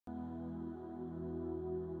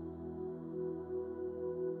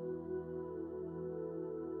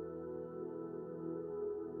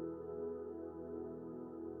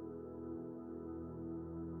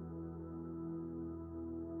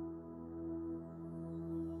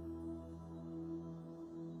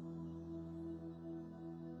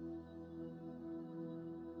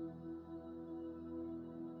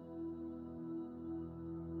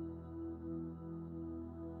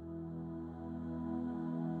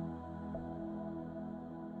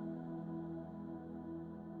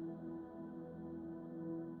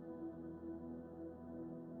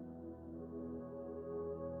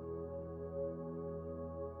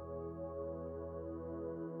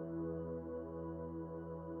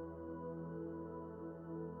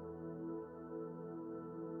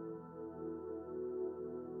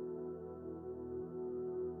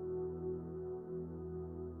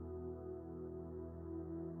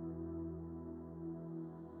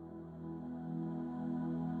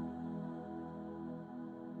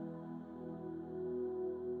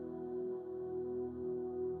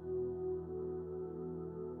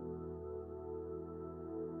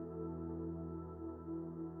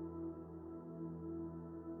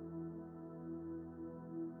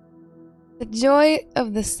The joy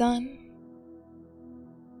of the sun.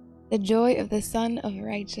 The joy of the Son of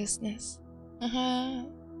Righteousness.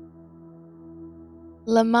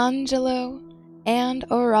 Lemonjello and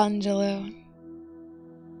Oranjello.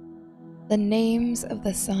 The names of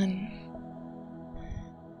the sun.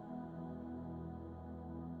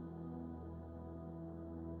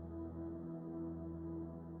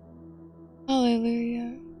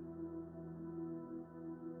 Hallelujah.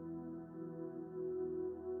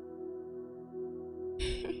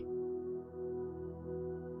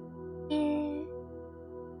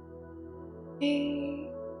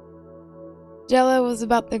 Jello was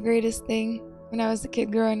about the greatest thing when I was a kid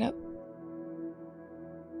growing up.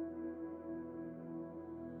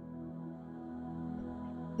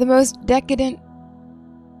 The most decadent,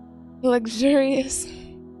 luxurious,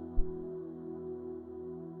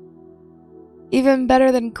 even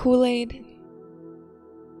better than Kool-Aid.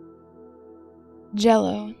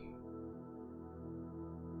 Jello.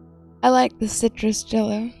 I like the citrus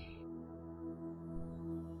Jello.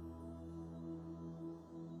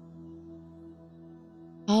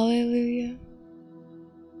 Hallelujah.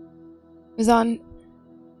 It was on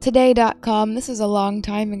today.com. This was a long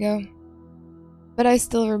time ago, but I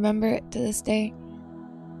still remember it to this day.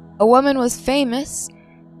 A woman was famous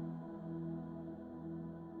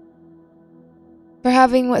for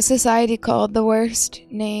having what society called the worst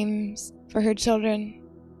names for her children.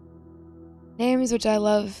 Names which I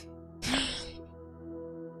love.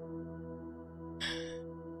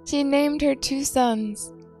 She named her 2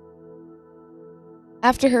 sons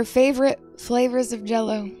after her favorite flavors of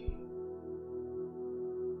Jello.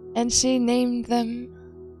 And she named them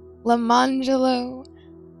Lemonjello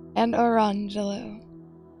and Oranjello.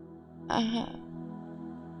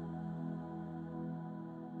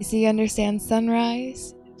 You see, you understand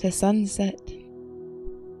sunrise to sunset.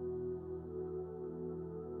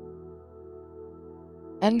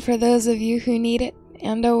 And for those of you who need it,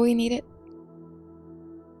 and we need it,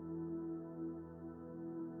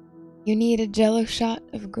 you need a Jello shot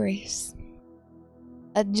of grace.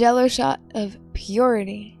 A Jello shot of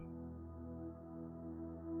purity.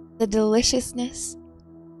 The deliciousness.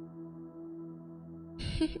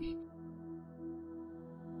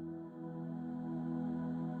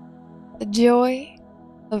 The joy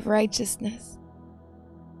of righteousness.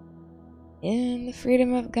 In the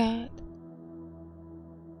freedom of God.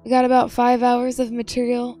 We got about 5 hours of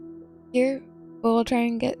material here, but we'll try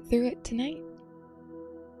and get through it tonight.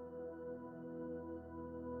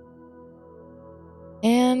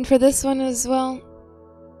 And for this one as well,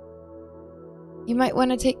 you might want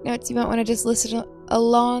to take notes. You might want to just listen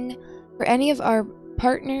along for any of our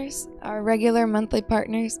partners, our regular monthly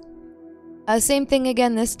partners. Same thing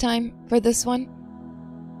again this time for this one.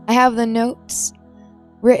 I have the notes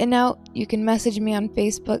written out. You can message me on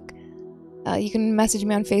Facebook. You can message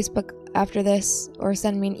me on Facebook after this or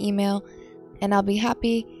send me an email, and I'll be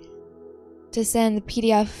happy to send the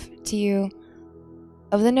PDF to you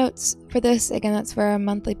of the notes for this. Again, that's for our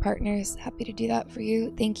monthly partners. Happy to do that for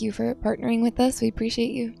you. Thank you for partnering with us. We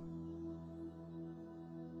appreciate you.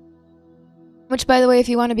 Which, by the way, if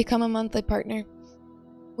you want to become a monthly partner,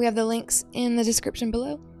 we have the links in the description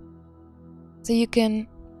below. So you can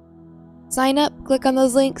sign up, click on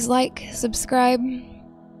those links, like, subscribe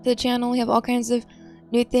to the channel. We have all kinds of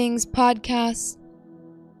new things, podcasts,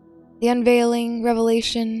 the unveiling,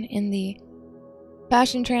 revelation in the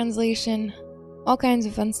Passion Translation, all kinds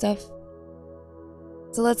of fun stuff.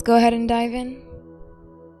 So let's go ahead and dive in.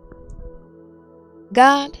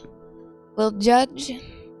 God will judge.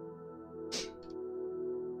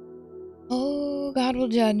 Oh, God will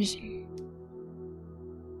judge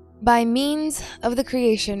by means of the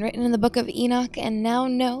creation written in the book of Enoch, and now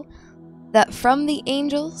know that from the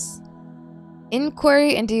angels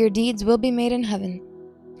inquiry into your deeds will be made in heaven,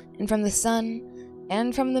 and from the sun,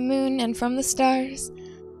 and from the moon, and from the stars,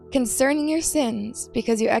 concerning your sins,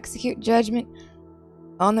 because you execute judgment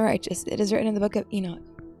on the righteous. It is written in the book of Enoch.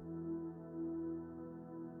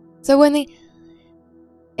 So when the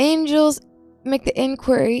angels make the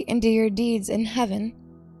inquiry into your deeds in heaven,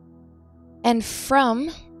 and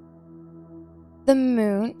from the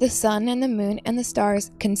moon, the sun, and the moon, and the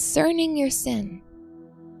stars, concerning your sin,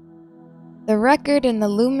 the record and the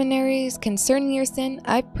luminaries concerning your sin,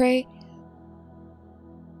 I pray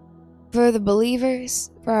for the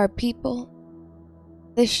believers, for our people,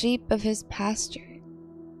 the sheep of his pasture,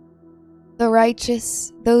 the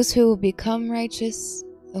righteous, those who will become righteous,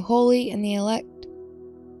 the holy and the elect.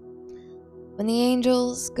 When the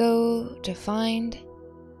angels go to find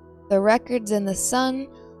the records in the sun,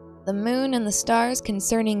 the moon, and the stars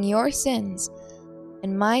concerning your sins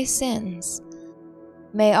and my sins,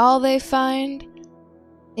 May all they find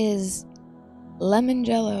is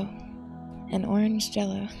Lemonjello and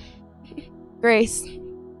Orangello. Grace.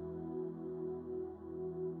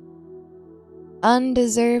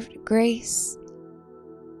 Undeserved grace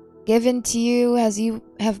given to you as you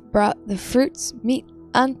have brought the fruits meet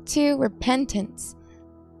unto repentance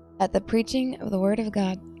at the preaching of the word of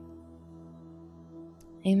God.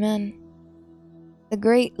 Amen. The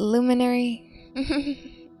great luminary the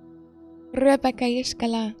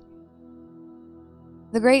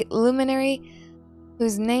great luminary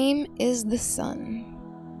whose name is the sun.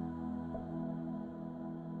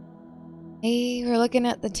 Hey, we're looking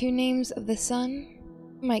at the two names of the sun.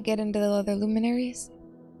 Might get into the other luminaries.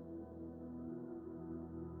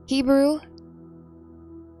 Hebrew,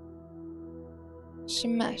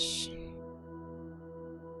 Shemesh.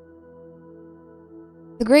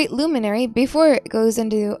 The great luminary, before it goes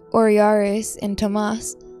into Oriaris and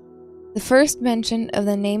Tomas, the first mention of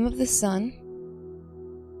the name of the sun,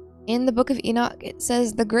 in the book of Enoch, it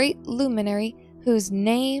says the great luminary whose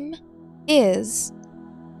name is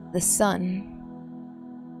the sun.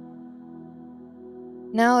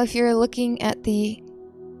 Now, if you're looking at the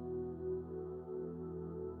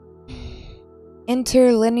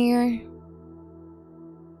interlinear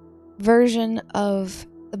version of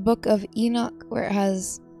the book of Enoch, where it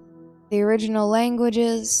has the original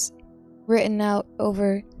languages written out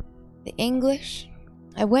over the English,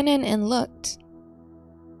 I went in and looked,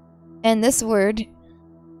 and this word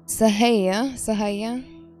Sahaya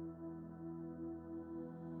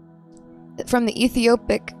from the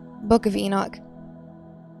Ethiopic book of Enoch,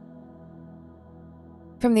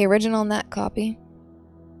 from the original in that copy,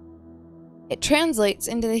 it translates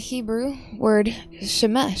into the Hebrew word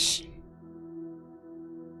Shemesh,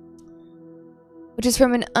 which is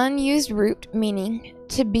from an unused root meaning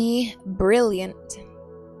to be brilliant.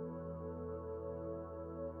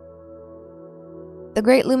 The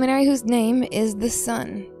great luminary whose name is the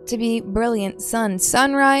sun, to be brilliant sun.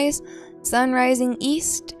 Sunrise, sun rising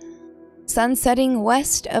east, sun setting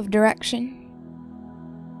west of direction.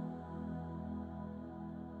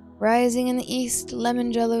 Rising in the east,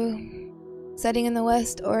 Lemonjello, setting in the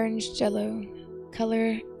west, Orangello,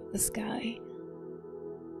 color the sky.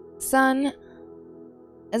 Sun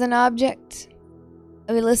as an object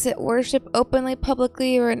of illicit worship, openly,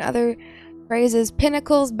 publicly, or in other phrases,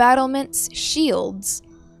 pinnacles, battlements, shields.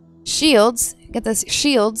 Shields, get this,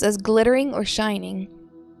 shields as glittering or shining.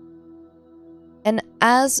 And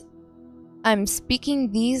as I'm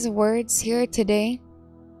speaking these words here today,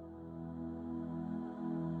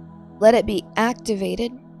 let it be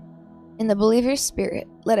activated in the believer's spirit.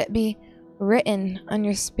 Let it be written on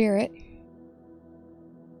your spirit.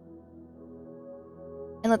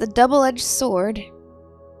 And let the double-edged sword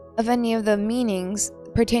of any of the meanings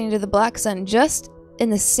pertaining to the black sun, just in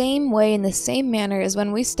the same way, in the same manner as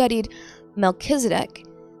when we studied Melchizedek,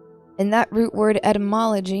 in that root word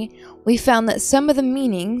etymology, we found that some of the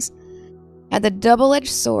meanings had the double-edged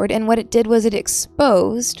sword, and what it did was it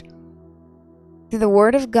exposed, through the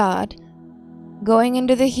word of God, going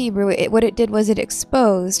into the Hebrew, what it did was it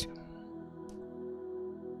exposed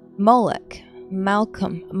Molech,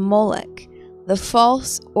 Malcolm, Molech, the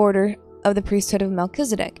false order of the priesthood of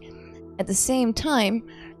Melchizedek. At the same time,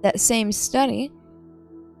 that same study,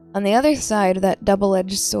 on the other side of that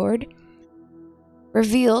double-edged sword,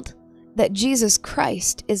 revealed that Jesus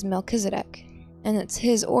Christ is Melchizedek, and it's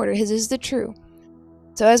his order, his is the true.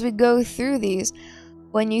 So as we go through these,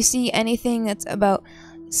 when you see anything that's about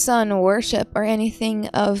sun worship or anything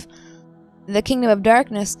of the kingdom of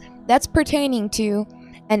darkness, that's pertaining to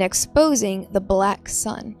and exposing the black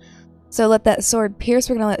sun. So let that sword pierce.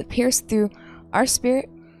 We're going to let it pierce through our spirit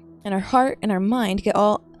and our heart and our mind, get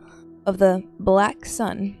all of the black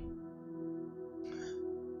sun,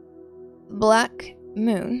 black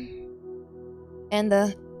moon, and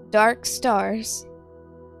the dark stars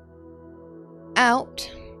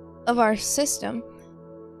out of our system,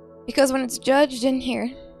 because when it's judged in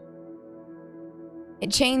here,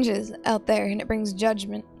 it changes out there and it brings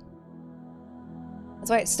judgment.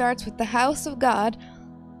 That's why it starts with the house of God,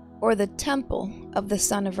 or the temple of the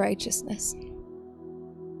Son of Righteousness.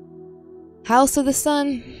 House of the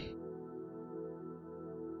Sun.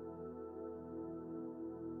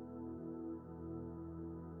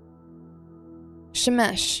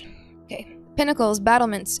 Shemesh. Okay. Pinnacles,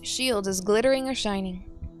 battlements, shields as glittering or shining.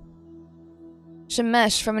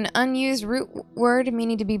 Shemesh, from an unused root word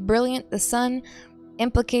meaning to be brilliant, the sun.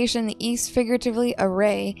 Implication, the east, figuratively a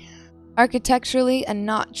ray. Architecturally, a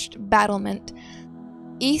notched battlement.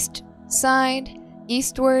 East side,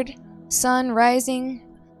 eastward, sun rising,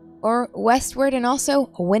 or westward, and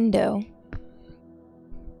also a window.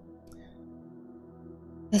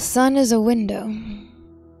 The sun is a window.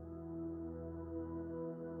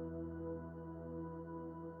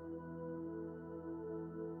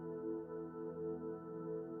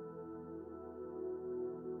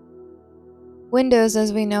 Windows,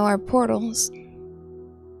 as we know, are portals.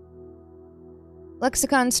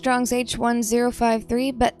 Lexicon Strong's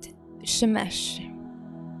H1053, Bet Shemesh.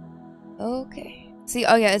 Okay. See,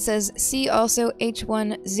 oh yeah, it says see also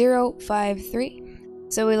H1053.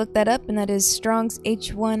 So we looked that up, and that is Strong's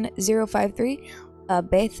H1053,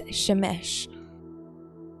 Beth Shemesh.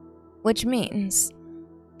 Which means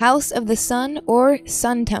House of the Sun or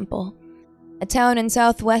Sun Temple. A town in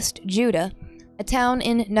southwest Judah. A town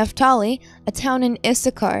in Naphtali, a town in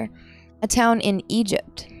Issachar, a town in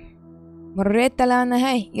Egypt. You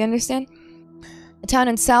understand? A town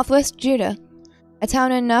in southwest Judah, a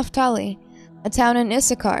town in Naphtali, a town in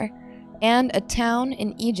Issachar, and a town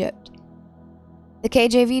in Egypt. The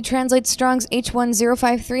KJV translates Strong's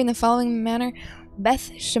H1053 in the following manner: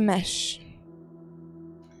 Beth Shemesh.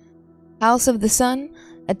 House of the Sun,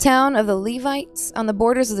 a town of the Levites on the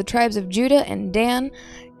borders of the tribes of Judah and Dan,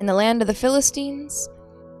 in the land of the Philistines.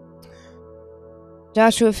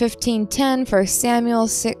 Joshua 15:10, 1 Samuel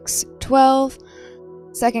 6:12,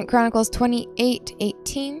 2 Chronicles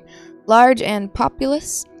 28:18. Large and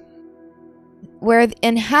populous, where the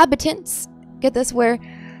inhabitants, get this, where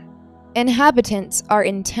inhabitants are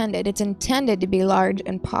intended. It's intended to be large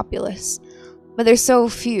and populous, but there's so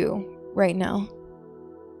few right now.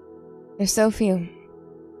 There's so few.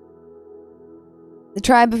 The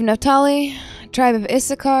tribe of Naphtali, tribe of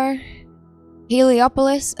Issachar,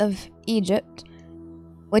 Heliopolis of Egypt,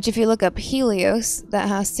 which if you look up Helios, that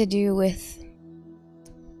has to do with,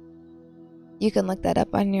 you can look that up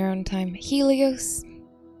on your own time. Helios.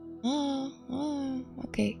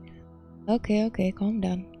 Okay. Okay, calm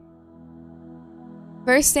down.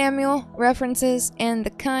 1 Samuel references, and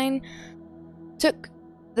the kine took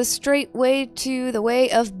the straight way to the way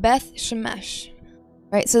of Beth Shemesh.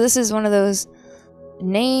 Right, so this is one of those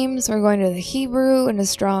names. We're going to the Hebrew and the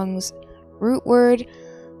Strong's root word,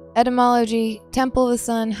 etymology, temple of the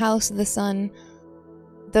sun, house of the sun,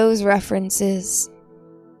 those references,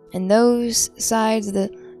 and those sides of the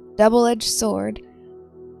double-edged sword,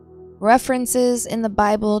 references in the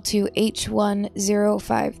Bible to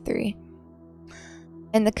H1053.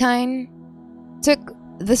 And the kine took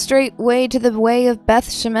the straight way to the way of Beth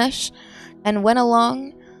Shemesh, and went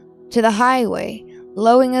along to the highway,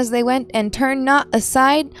 lowing as they went, and turned not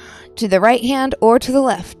aside to the right hand or to the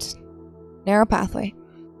left. Narrow pathway.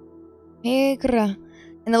 And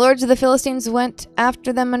the lords of the Philistines went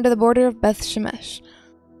after them under the border of Beth Shemesh.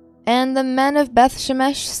 And the men of Beth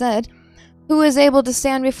Shemesh said, Who is able to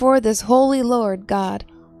stand before this holy Lord God,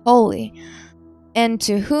 holy? And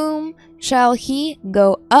to whom shall he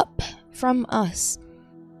go up from us?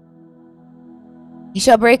 He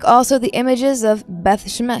shall break also the images of Beth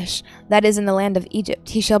Shemesh, that is in the land of Egypt.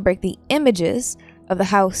 He shall break the images of the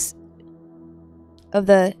house of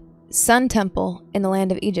the sun temple in the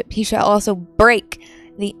land of Egypt. He shall also break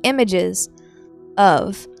the images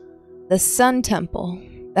of the sun temple,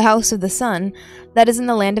 the house of the sun, that is in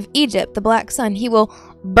the land of Egypt, the black sun. He will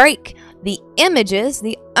break the images,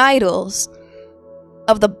 the idols,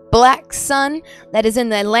 of the black sun that is in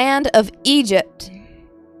the land of Egypt.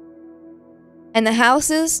 And the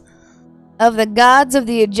houses of the gods of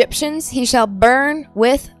the Egyptians he shall burn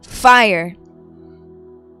with fire.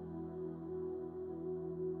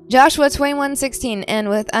 Joshua 21:16, and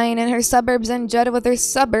with Ain and her suburbs, and Judah with her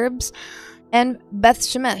suburbs, and Beth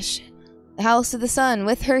Shemesh, the house of the sun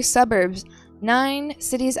with her suburbs, 9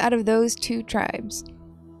 cities out of those 2 tribes.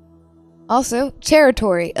 Also,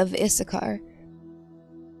 territory of Issachar.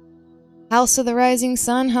 House of the rising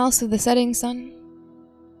sun, house of the setting sun.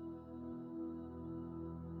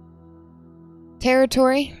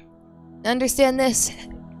 Territory. Understand this.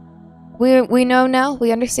 We know now,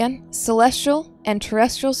 we understand. Celestial and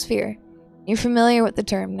terrestrial sphere. You're familiar with the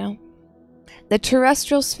term now. The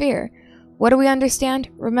terrestrial sphere. What do we understand?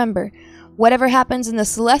 Remember, whatever happens in the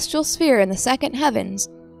celestial sphere in the second heavens,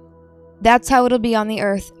 that's how it'll be on the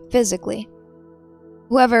earth physically.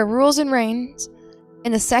 Whoever rules and reigns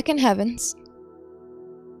in the second heavens,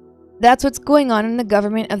 that's what's going on in the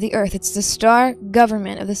government of the earth. It's the star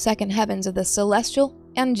government of the second heavens, of the celestial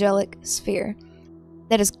angelic sphere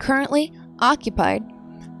that is currently occupied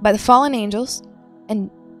by the fallen angels and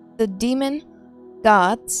the demon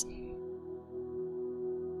gods,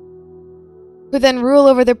 who then rule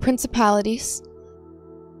over their principalities.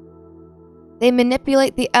 They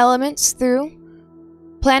manipulate the elements through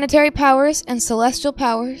planetary powers and celestial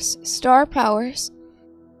powers, star powers,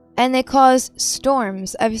 and they cause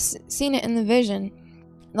storms. I've seen it in the vision.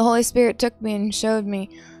 the Holy Spirit took me and showed me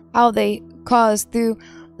how they cause through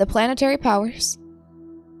the planetary powers,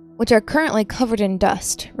 which are currently covered in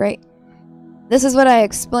dust, right? This is what I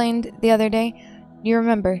explained the other day. You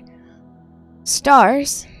remember,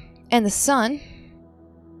 stars and the sun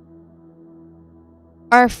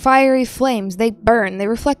are fiery flames. They burn, they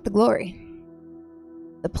reflect the glory.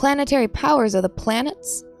 The planetary powers of the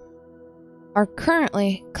planets are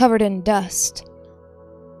currently covered in dust.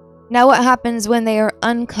 Now what happens when they are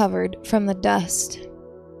uncovered from the dust?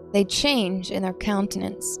 They change in their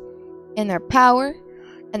countenance, in their power,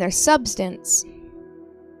 and their substance.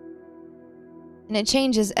 And it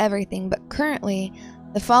changes everything. But currently,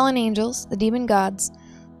 the fallen angels, the demon gods,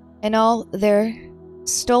 and all their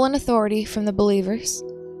stolen authority from the believers,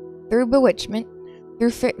 through bewitchment,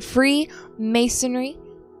 through free masonry,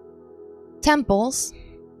 temples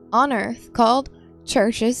on earth called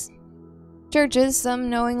churches, some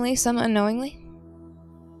knowingly, some unknowingly,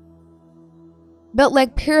 built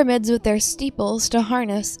like pyramids with their steeples to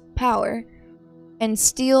harness power and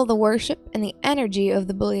steal the worship and the energy of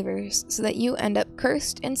the believers, so that you end up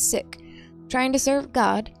cursed and sick, trying to serve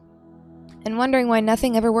God and wondering why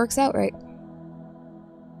nothing ever works out right.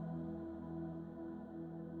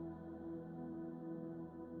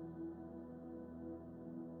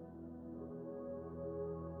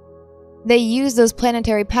 They use those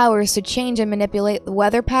planetary powers to change and manipulate the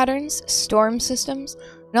weather patterns, storm systems,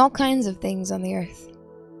 and all kinds of things on the earth.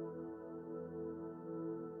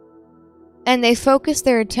 And they focus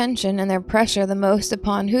their attention and their pressure the most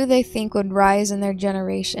upon who they think would rise in their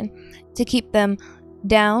generation to keep them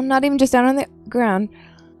down, not even just down on the ground,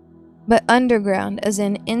 but underground, as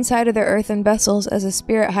in inside of their earthen vessels as a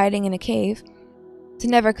spirit hiding in a cave, to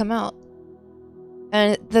never come out.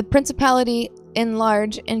 And the principality in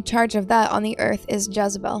charge of that on the earth is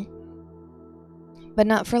Jezebel. But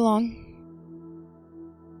not for long.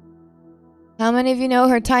 How many of you know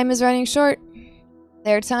her time is running short?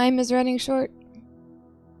 Their time is running short.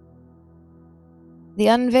 The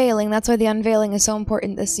unveiling, that's why the unveiling is so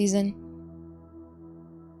important this season.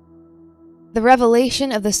 The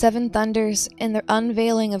revelation of the seven thunders and the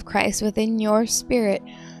unveiling of Christ within your spirit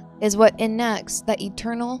is what enacts that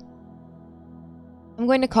eternal, I'm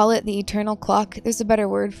going to call it the eternal clock. There's a better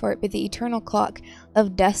word for it, but the eternal clock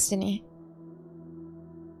of destiny.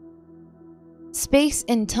 Space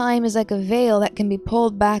and time is like a veil that can be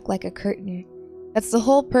pulled back like a curtain. That's the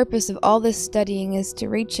whole purpose of all this studying, is to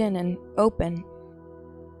reach in and open.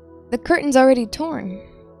 The curtain's already torn.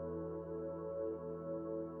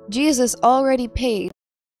 Jesus already paid.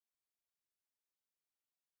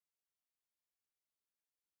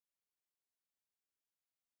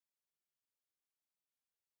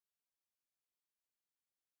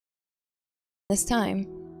 This time.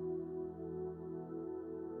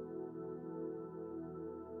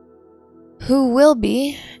 Who will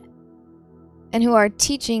be, and who are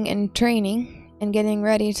teaching and training and getting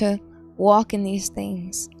ready to walk in these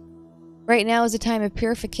things. Right now is a time of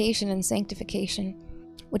purification and sanctification,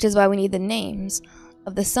 which is why we need the names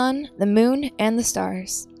of the sun, the moon, and the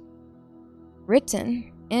stars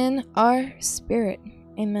written in our spirit.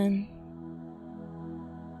 Amen.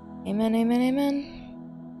 Amen, amen, amen.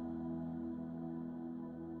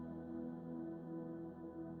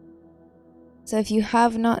 So if you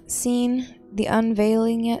have not seen the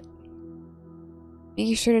unveiling yet,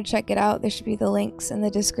 be sure to check it out. There should be the links in the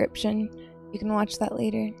description. You can watch that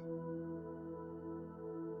later.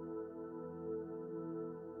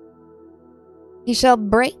 He shall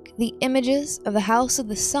break the images of the house of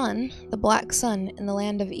the sun, the black sun, in the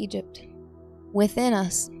land of Egypt, within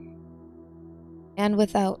us and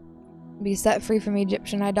without. Be set free from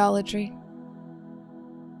Egyptian idolatry.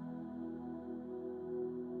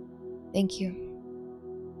 Thank you.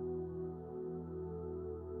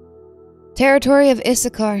 Territory of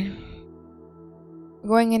Issachar. We're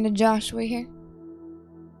going into Joshua here.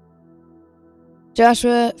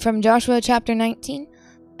 From Joshua chapter 19.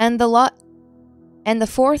 And the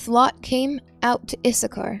fourth lot came out to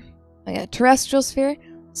Issachar. Terrestrial sphere,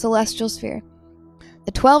 celestial sphere.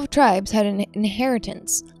 The 12 tribes had an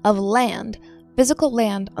inheritance of land, physical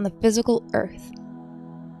land on the physical earth.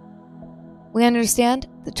 We understand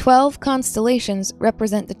the 12 constellations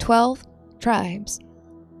represent the 12 tribes.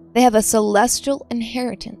 They have a celestial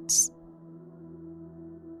inheritance.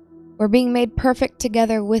 We're being made perfect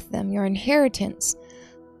together with them. Your inheritance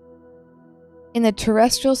in the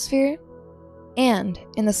terrestrial sphere and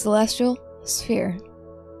in the celestial sphere.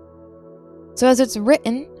 So as it's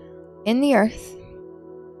written in the earth,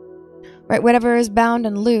 right, whatever is bound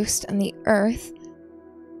and loosed on the earth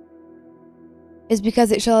is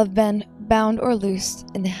because it shall have been bound or loosed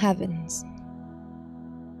in the heavens.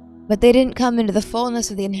 but they didn't come into the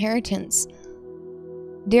fullness of the inheritance.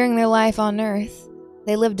 During their life on earth,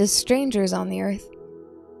 they lived as strangers on the earth.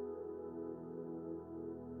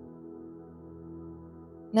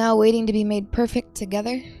 Now waiting to be made perfect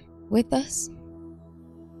together with us.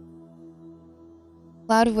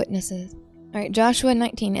 Cloud of witnesses. Alright, Joshua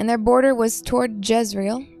 19. And their border was toward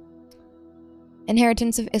Jezreel,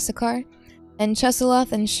 inheritance of Issachar, and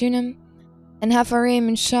Chesulloth, and Shunem, and Hapharim,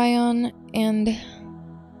 and Shion, and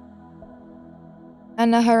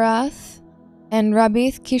Anaharath, and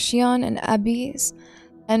Rabith, Kishion, and Abiz,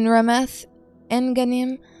 and Rameth,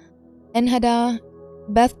 Enganim, Enhada,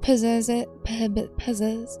 Beth Pezez.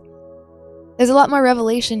 There's a lot more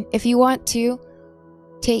revelation. If you want to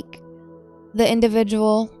take the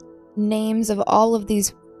individual names of all of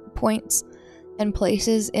these points and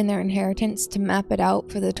places in their inheritance to map it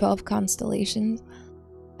out for the 12 constellations.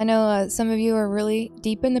 I know some of you are really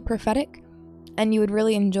deep in the prophetic and you would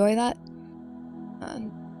really enjoy that.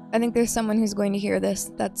 I think there's someone who's going to hear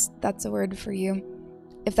this. That's a word for you.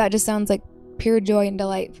 If that just sounds like pure joy and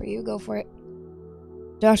delight for you, go for it.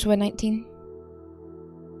 Joshua 19.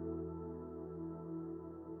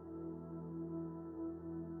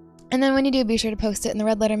 And then when you do, be sure to post it in the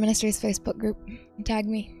Red Letter Ministries Facebook group and tag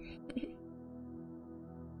me.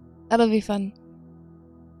 That'll be fun.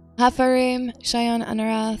 Hapharim, Shion,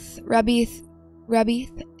 Anarath, Rabith,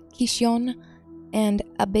 Kishion, and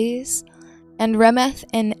Abiz, and Remeth,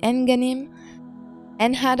 and Enganim,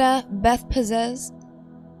 Enhada, Beth Pezez,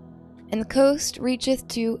 and the coast reacheth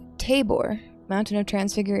to Tabor, mountain of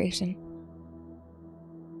transfiguration,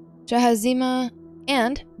 Jahazima,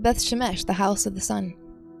 and Beth Shemesh, the house of the sun.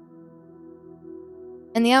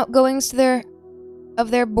 And the outgoings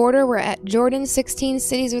of their border were at Jordan, 16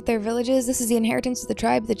 cities with their villages. This is the inheritance of the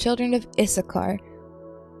tribe of the children of Issachar.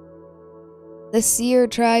 The seer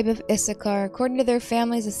tribe of Issachar, according to their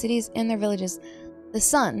families, the cities and their villages. The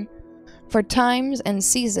sun, for times and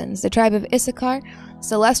seasons. The tribe of Issachar,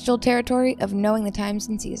 celestial territory of knowing the times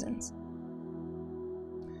and seasons.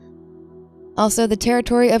 Also the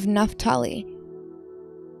territory of Naphtali.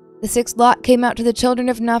 The sixth lot came out to the children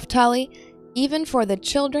of Naphtali, even for the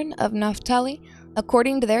children of Naphtali,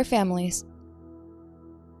 according to their families.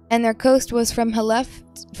 And their coast was from Haleph,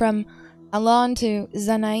 from Alon to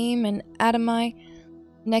Zanaim, and Adamai,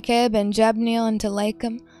 Nekeb, and Jabneel, and to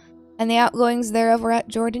Lakum, and the outgoings thereof were at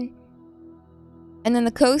Jordan. And then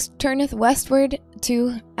the coast turneth westward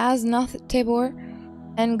to Aznoth Tabor,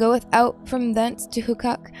 and goeth out from thence to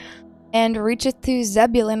Hukok, and reacheth to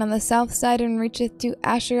Zebulun on the south side, and reacheth to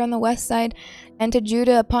Asher on the west side, and to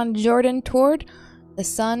Judah upon Jordan toward the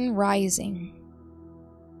sun rising.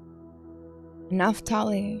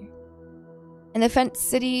 Naphtali. And the fenced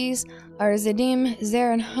cities are Ziddim,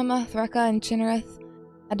 Zer, and Hamath, Rakah, and Chinnereth,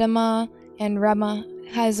 Adamah, and Ramah,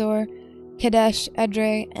 Hazor, Kadesh,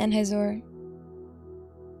 Edrei, and Hazor,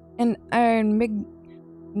 and Iron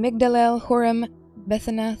Migdalel, Horem,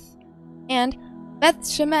 Bethanath, and Beth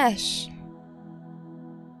Shemesh,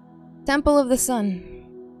 Temple of the Sun.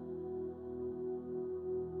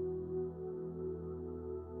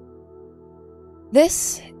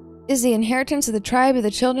 This is the inheritance of the tribe of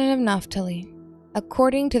the children of Naphtali,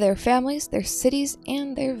 according to their families, their cities,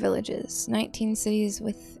 and their villages. 19 cities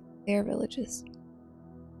with their villages.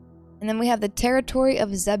 And then we have the territory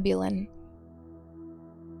of Zebulun.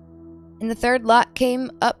 And the third lot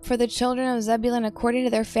came up for the children of Zebulun according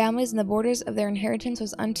to their families, and the borders of their inheritance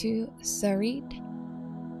was unto Sarid.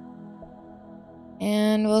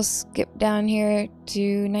 And we'll skip down here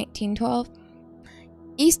to 1912.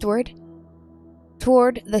 Eastward,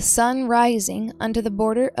 toward the sun rising, unto the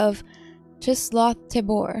border of Chisloth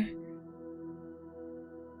Tabor.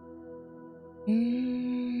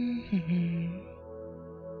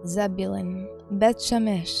 Zebulun, Beth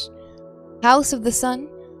Shemesh, house of the sun,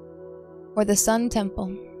 or the sun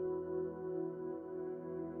temple.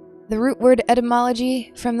 The root word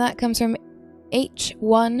etymology from that comes from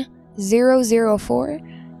H1004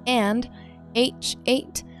 and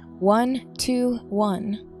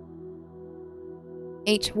H8121.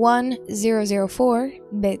 H1004,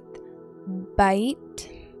 Bayit.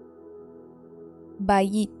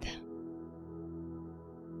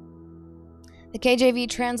 The KJV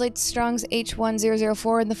translates Strong's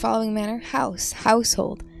H1004 in the following manner: house,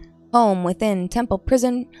 household, home, within, temple,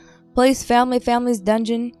 prison, place, family, family's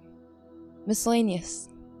dungeon, miscellaneous.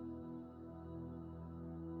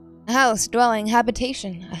 A house, dwelling,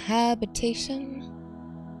 habitation, a habitation,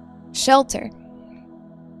 shelter,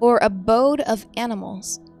 or abode of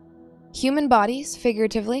animals, human bodies,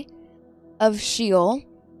 figuratively, of Sheol,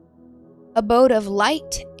 abode of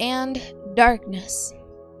light and darkness.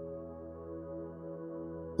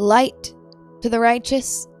 light to the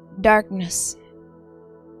righteous, darkness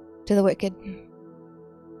to the wicked.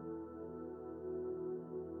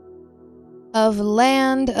 Of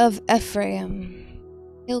land of Ephraim,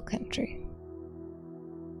 hill country.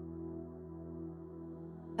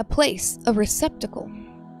 A place, a receptacle.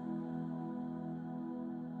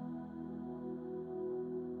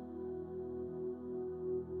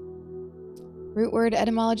 Root word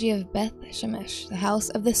etymology of Beth Shemesh, the house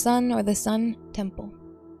of the sun or the sun temple.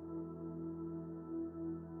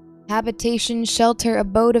 Habitation, shelter,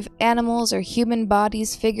 abode of animals or human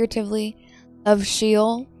bodies, figuratively, of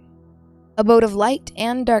Sheol, abode of light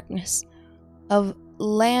and darkness, of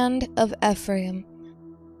land of Ephraim,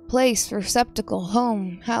 place, receptacle,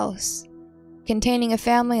 home, house, containing a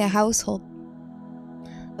family, a household,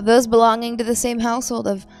 of those belonging to the same household,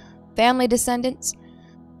 of family descendants,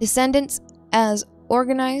 descendants as an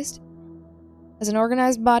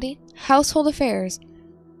organized body, household affairs,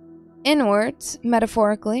 inwards,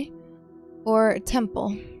 metaphorically, or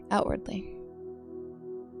temple, outwardly.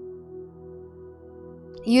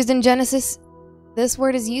 Used in Genesis, this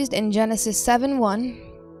word is used in Genesis 7:1,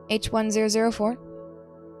 H1004.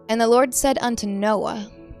 And the Lord said unto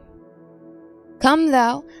Noah, Come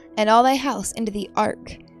thou and all thy house into the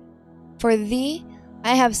ark, for thee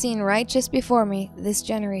I have seen righteous before me this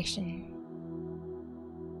generation.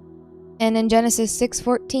 And in Genesis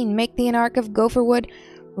 6:14, Make thee an ark of gopher wood,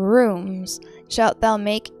 rooms shalt thou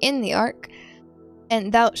make in the ark,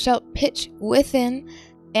 and thou shalt pitch within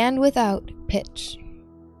and without pitch.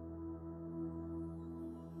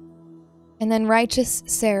 And then righteous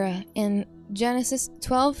Sarah in Genesis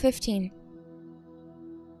 12:15.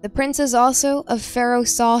 The princes also of Pharaoh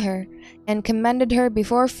saw her, and commended her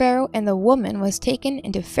before Pharaoh, and the woman was taken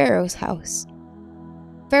into Pharaoh's house.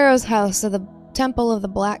 Pharaoh's house of the temple of the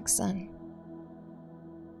black sun.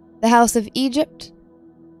 The house of Egypt,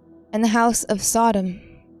 and the house of Sodom.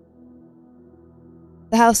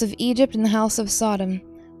 The house of Egypt and the house of Sodom,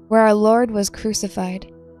 where our Lord was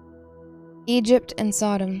crucified. Egypt and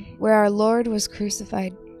Sodom, where our Lord was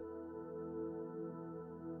crucified.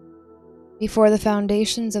 Before the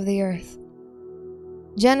foundations of the earth.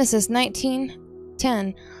 Genesis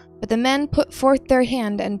 19:10. But the men put forth their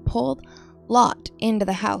hand and pulled Lot into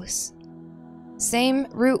the house. Same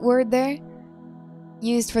root word there,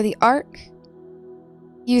 used for the ark,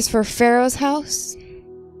 used for Pharaoh's house,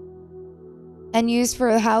 and used for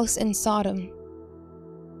a house in Sodom,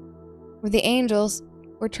 where the angels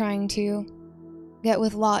were trying to get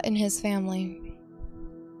with Lot and his family.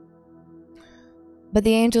 But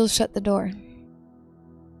the angels shut the door.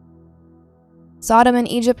 Sodom and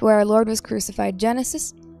Egypt, where our Lord was crucified.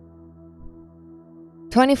 Genesis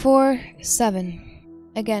 24:7.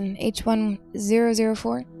 Again,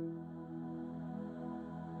 H1004.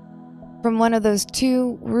 From one of those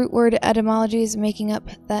two root word etymologies making up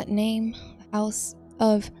that name, house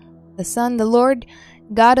of the sun. The Lord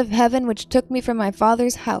God of heaven, which took me from my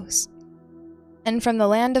father's house, and from the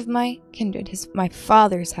land of my kindred, my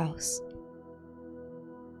father's house.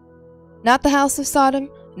 Not the house of Sodom,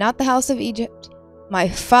 not the house of Egypt, my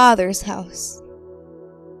father's house.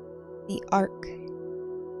 The ark.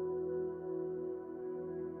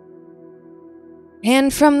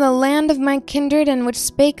 And from the land of my kindred, and which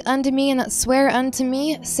spake unto me, and that sware unto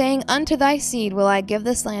me, saying, Unto thy seed will I give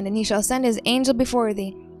this land, and he shall send his angel before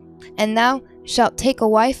thee, and thou shalt take a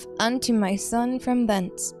wife unto my son from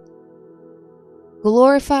thence.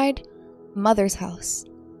 Glorified mother's house,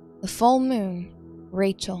 the full moon,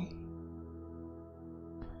 Rachel.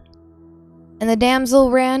 And the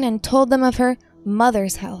damsel ran and told them of her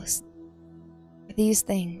mother's house these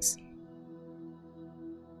things.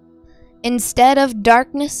 Instead of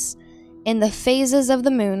darkness in the phases of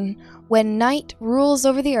the moon, when night rules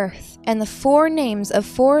over the earth, and the four names of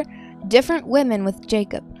four different women with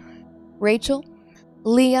Jacob, Rachel,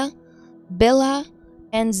 Leah, Bilhah,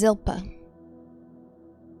 and Zilpah.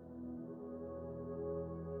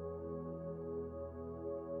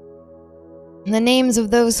 And the names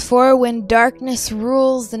of those four when darkness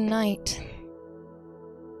rules the night.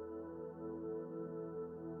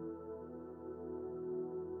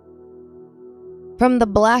 From the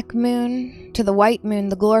black moon to the white moon,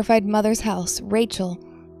 the glorified mother's house, Rachel,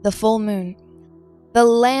 the full moon. The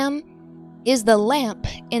Lamb is the lamp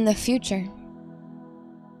in the future.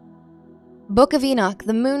 Book of Enoch,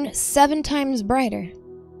 the moon 7 times brighter.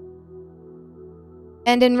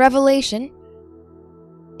 And in Revelation,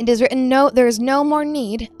 it is written, there is no more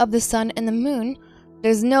need of the sun and the moon.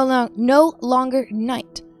 There is no longer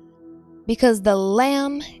night, because the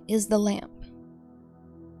Lamb is the lamp.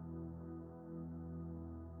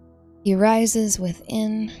 He rises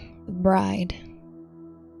within the bride.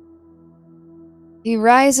 He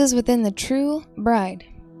rises within the true bride.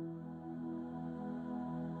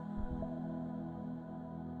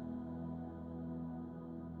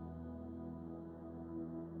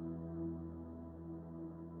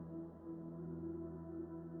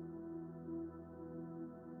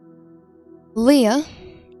 Leah,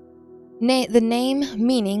 the name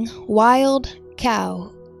meaning wild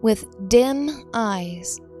cow with dim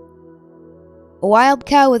eyes. A wild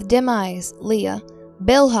cow with dim eyes, Leah.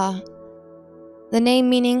 Bilhah, the name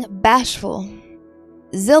meaning bashful.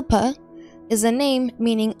 Zilpah is a name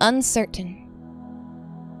meaning uncertain.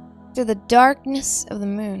 Through the darkness of the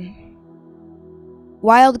moon.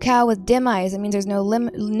 Wild cow with dim eyes, it means there's no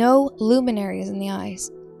luminaries in the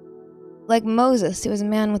eyes. Like Moses, who was a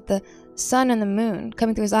man with the sun and the moon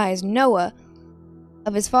coming through his eyes. Noah,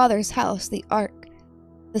 of his father's house, the ark.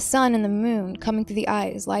 The sun and the moon coming through the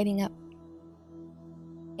eyes, lighting up.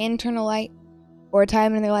 Internal light, or a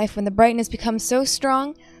time in their life when the brightness becomes so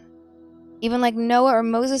strong, even like Noah or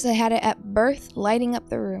Moses, they had it at birth, lighting up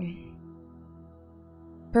the room.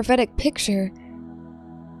 Prophetic picture.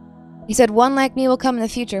 He said, "One like me will come in the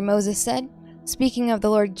future," Moses said, speaking of the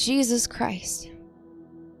Lord Jesus Christ,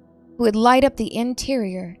 who would light up the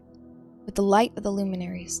interior with the light of the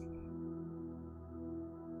luminaries.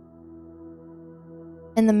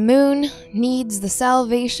 And the moon needs the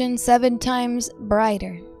salvation 7 times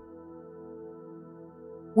brighter.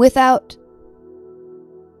 Without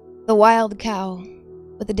the wild cow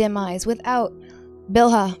with the dim eyes, without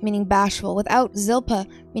Bilhah, meaning bashful, without Zilpah,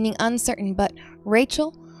 meaning uncertain, but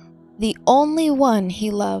Rachel, the only one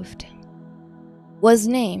he loved, was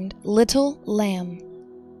named Little Lamb,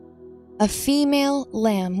 a female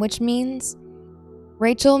lamb, which means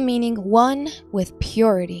Rachel meaning one with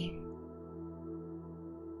purity.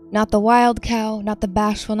 Not the wild cow, not the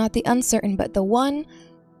bashful, not the uncertain, but the one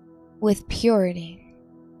with purity.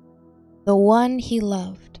 The one he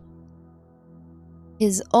loved.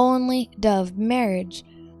 His only dove, marriage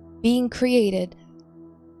being created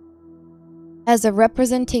as a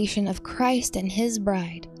representation of Christ and his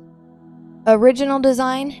bride. Original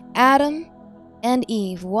design, Adam and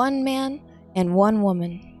Eve, one man and one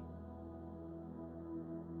woman.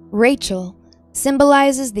 Rachel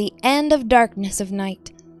symbolizes the end of darkness of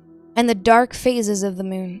night and the dark phases of the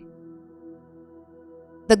moon.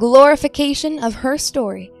 The glorification of her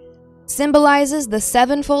story symbolizes the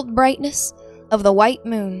 7-fold brightness of the white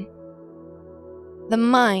moon, the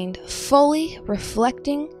mind fully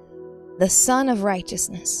reflecting the Sun of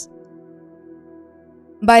Righteousness.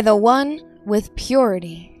 By the one with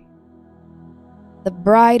purity, the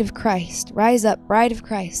bride of Christ. Rise up, bride of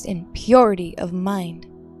Christ, in purity of mind.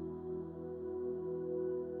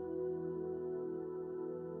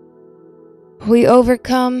 We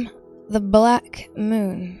overcome the black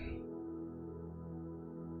moon.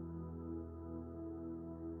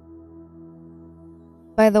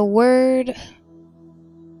 By the word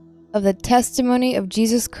of the testimony of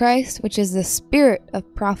Jesus Christ, which is the spirit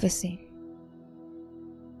of prophecy,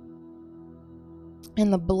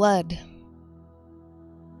 and the blood,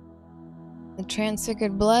 the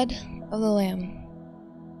transfigured blood of the Lamb.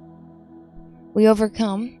 We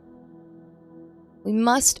overcome. We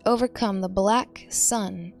must overcome the black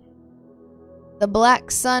sun. The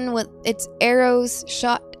black sun with its arrows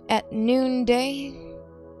shot at noonday.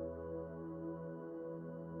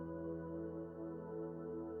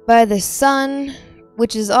 By the sun,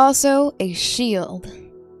 which is also a shield.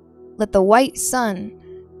 Let the white sun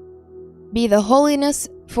be the holiness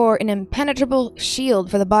for an impenetrable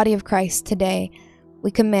shield for the body of Christ today.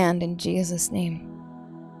 We command in Jesus' name.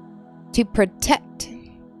 To protect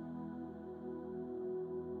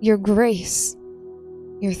your grace,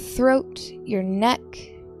 your throat, your neck,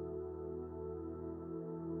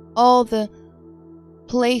 all the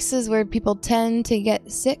places where people tend to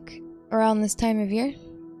get sick around this time of year.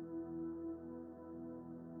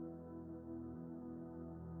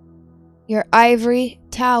 Your ivory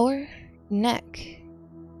tower, neck,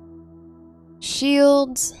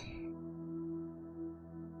 shields.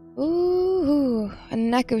 Ooh, a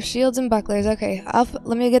neck of shields and bucklers. Okay,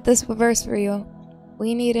 let me get this verse for you.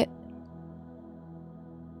 We need it.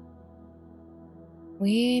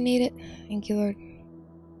 We need it. Thank you, Lord.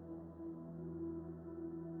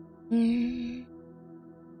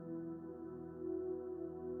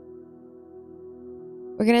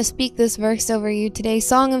 We're going to speak this verse over you today.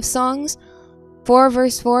 Song of Songs 4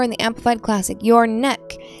 verse 4 in the Amplified Classic. Your neck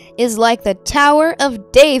is like the Tower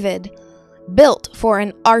of David, built for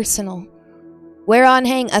an arsenal, whereon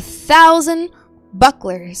hang 1,000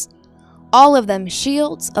 bucklers, all of them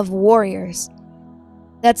shields of warriors.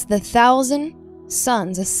 That's the 1,000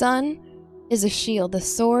 sons. A sun is a shield, a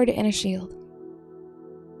sword and a shield.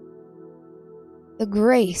 the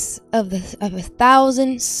grace of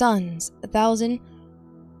 1,000 suns, 1,000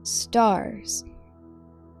 stars.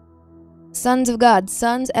 Sons of God,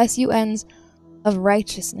 sons, S-U-Ns, of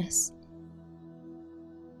righteousness,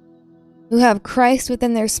 who have Christ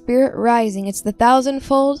within their spirit rising. It's the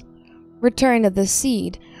 1,000-fold return of the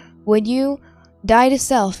seed. When you die to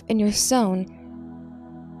self and you're sown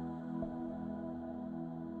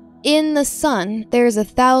in the Son, there is a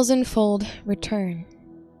 1,000-fold return.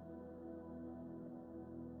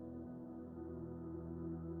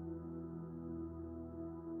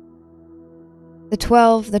 The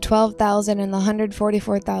 12,000, and the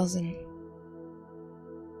 144,000.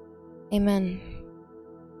 Amen.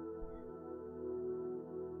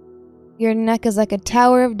 Your neck is like a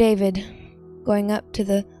tower of David, going up to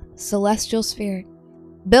the celestial sphere,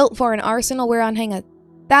 built for an arsenal whereon hang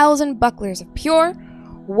 1,000 bucklers of pure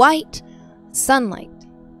white sunlight.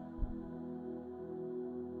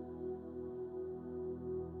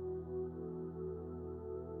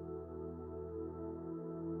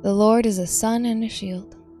 The Lord is a sun and a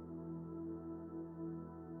shield.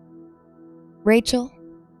 Rachel,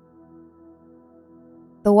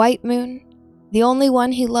 the white moon, the only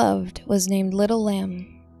one he loved, was named Little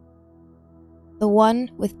Lamb, the one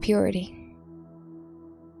with purity.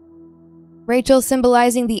 Rachel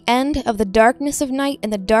symbolizing the end of the darkness of night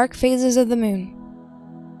and the dark phases of the moon.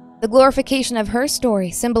 The glorification of her story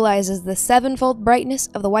symbolizes the sevenfold brightness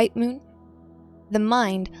of the white moon, the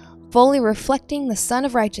mind fully reflecting the Sun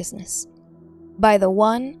of Righteousness by the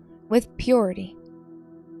one with purity.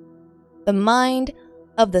 The mind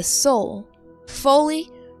of the soul fully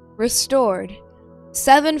restored,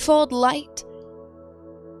 sevenfold light,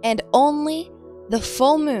 and only the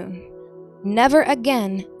full moon, never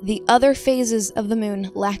again the other phases of the moon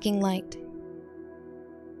lacking light.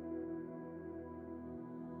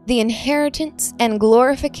 The inheritance and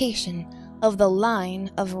glorification of the line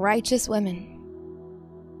of righteous women.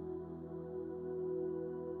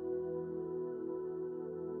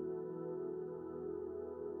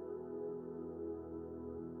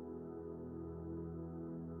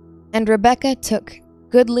 And Rebekah took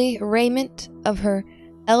goodly raiment of her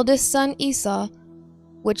eldest son Esau,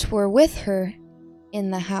 which were with her in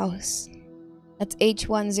the house. That's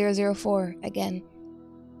H1004 again.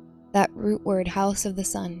 That root word, house of the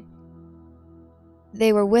sun.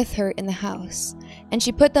 They were with her in the house, and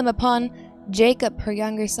she put them upon Jacob, her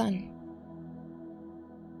younger son.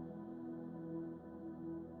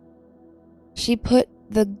 She put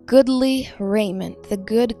the goodly raiment, the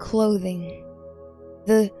good clothing,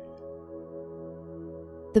 the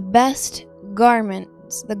best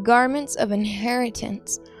garments, the garments of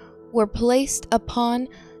inheritance, were placed upon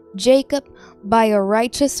Jacob by a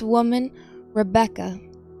righteous woman, Rebekah,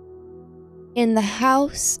 in the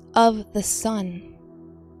house of the sun.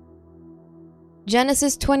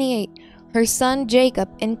 Genesis 28, her son Jacob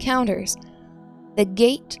encounters the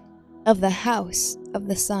gate of the house of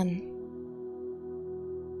the sun.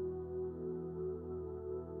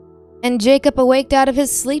 And Jacob awaked out of his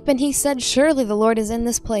sleep, and he said, "Surely the Lord is in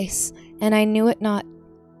this place, and I knew it not."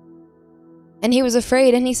 And he was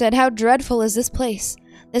afraid, and he said, "How dreadful is this place!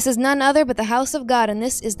 This is none other but the house of God, and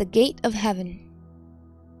this is the gate of heaven."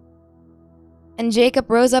 And Jacob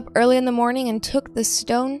rose up early in the morning and took the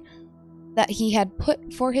stone that he had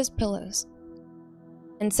put for his pillows,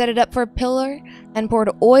 and set it up for a pillar, and poured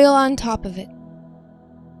oil on top of it.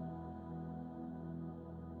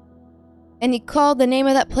 And he called the name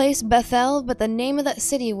of that place Bethel, but the name of that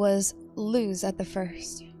city was Luz at the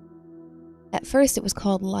first. At first it was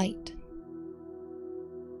called Light.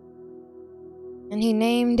 And he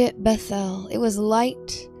named it Bethel. It was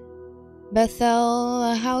light. Bethel,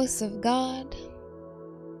 a house of God.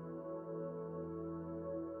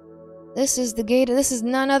 This is the gate. This is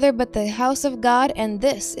none other but the house of God, and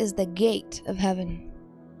this is the gate of heaven.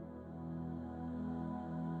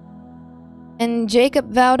 And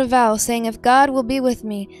Jacob vowed a vow, saying, "If God will be with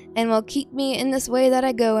me, and will keep me in this way that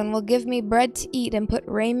I go, and will give me bread to eat, and put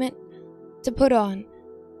raiment to put on,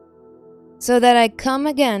 so that I come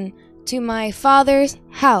again to my father's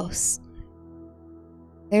house."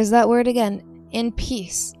 There's that word again, in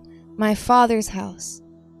peace. My father's house,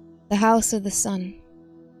 the house of the Son,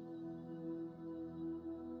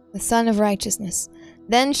 the Son of Righteousness.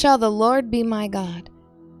 Then shall the Lord be my God,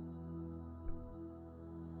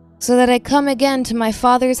 so that I come again to my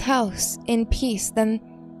father's house in peace. Then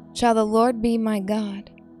shall the Lord be my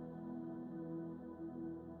God.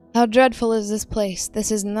 How dreadful is this place!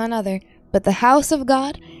 This is none other but the house of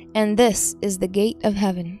God, and this is the gate of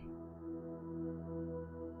heaven.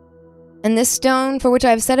 And this stone for which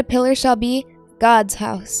I have set a pillar shall be God's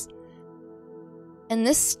house. And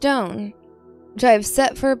this stone which I have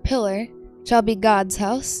set for a pillar, shall be God's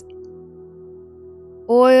house.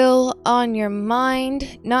 Oil on your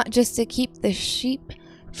mind, not just to keep the sheep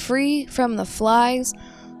free from the flies,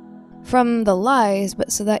 from the lies,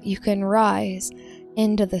 but so that you can rise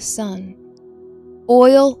into the sun.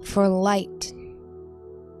 Oil for light.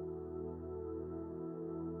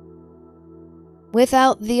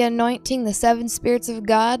 Without the anointing, the seven spirits of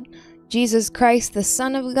God, Jesus Christ, the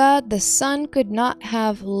Son of God, the sun could not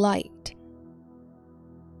have light.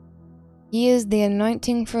 He is the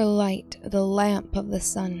anointing for light, the lamp of the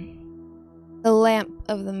sun, the lamp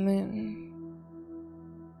of the moon.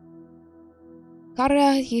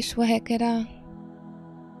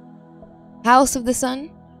 House of the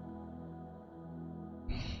sun,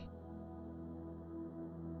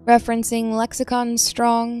 referencing Lexicon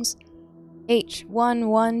Strong's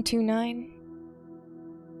H1129.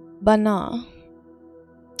 Bana.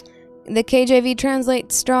 The KJV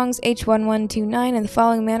translates Strong's H1129 in the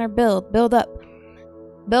following manner: build up.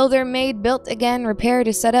 Builder made, built again, repair,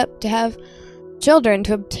 to set up, to have children,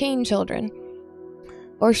 to obtain children.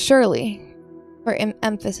 Or surely, for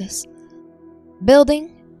emphasis.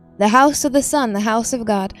 Building, the house of the Son, the house of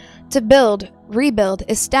God. To build, rebuild,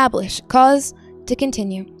 establish, cause to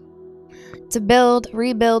continue. To build,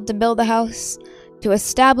 rebuild, to build a house, to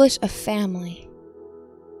establish a family.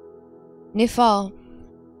 Nifal,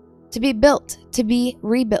 to be built, to be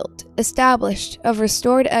rebuilt, established, of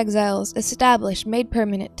restored exiles, established, made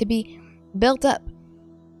permanent, to be built up,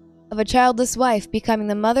 of a childless wife becoming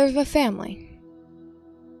the mother of a family.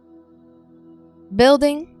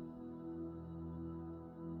 Building,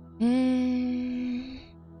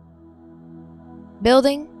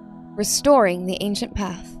 building, restoring the ancient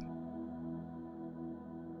path.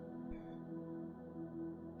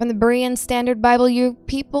 From the Berean Standard Bible, your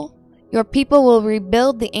people will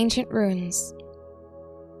rebuild the ancient ruins.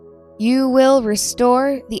 You will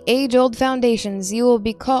restore the age-old foundations. You will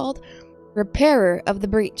be called repairer of the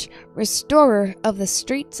breach, restorer of the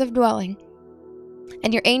streets of dwelling.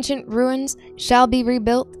 And your ancient ruins shall be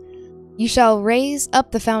rebuilt. You shall raise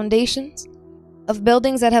up the foundations of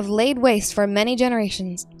buildings that have laid waste for many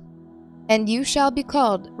generations. And you shall be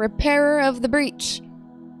called repairer of the breach,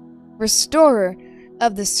 restorer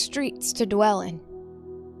of the streets to dwell in.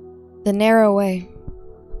 The narrow way.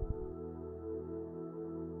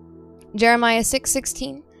 Jeremiah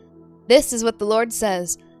 6:16. This is what the Lord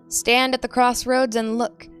says: stand at the crossroads and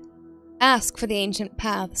look. Ask for the ancient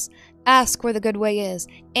paths. Ask where the good way is,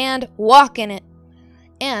 and walk in it.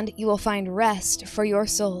 And you will find rest for your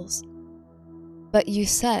souls. But you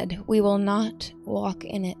said, we will not walk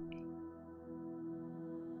in it.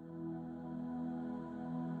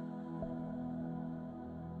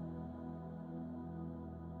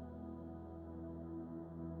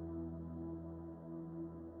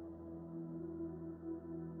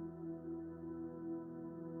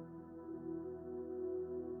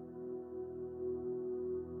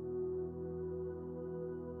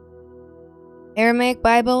 Aramaic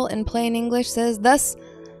Bible in plain English says, thus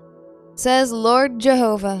says Lord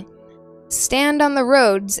Jehovah, stand on the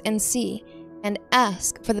roads and see, and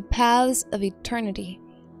ask for the paths of eternity,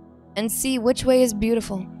 and see which way is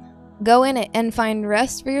beautiful. Go in it and find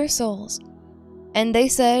rest for your souls. And they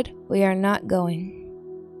said, we are not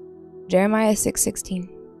going. Jeremiah 6:16.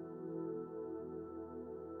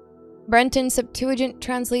 Brenton Septuagint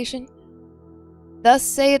translation. Thus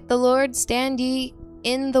saith the Lord, stand ye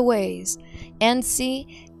in the ways, and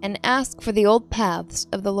see, and ask for the old paths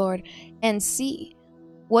of the Lord, and see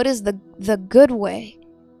what is the good way,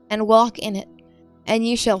 and walk in it, and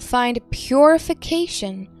you shall find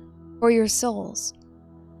purification for your souls.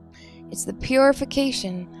 It's the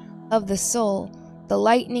purification of the soul, the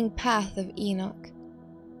lightning path of Enoch,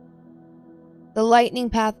 the lightning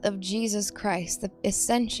path of Jesus Christ, the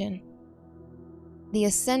ascension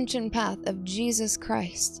path of Jesus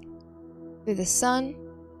Christ, through the sun,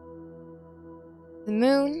 the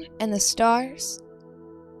moon, and the stars,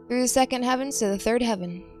 through the second heavens to the third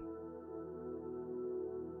heaven,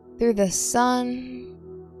 through the sun,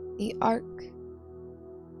 the ark,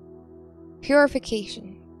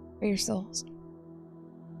 purification for your souls.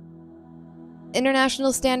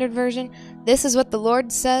 International Standard Version. This is what the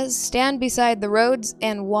Lord says: stand beside the roads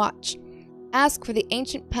and watch. Ask for the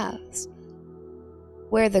ancient paths,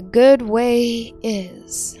 where the good way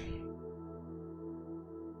is.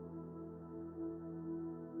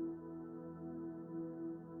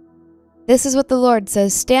 This is what the Lord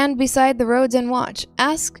says: stand beside the roads and watch.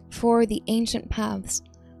 Ask for the ancient paths,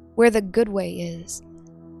 where the good way is.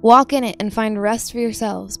 Walk in it and find rest for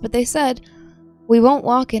yourselves. But they said, we won't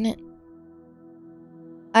walk in it.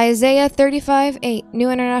 Isaiah 35:8, New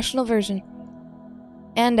International Version.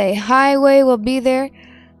 and a highway will be there.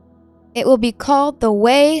 It will be called the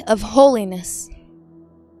way of holiness.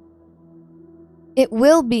 It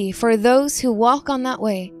will be for those who walk on that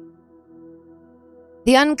way.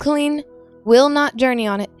 The unclean will not journey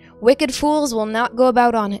on it. Wicked fools will not go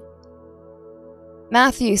about on it.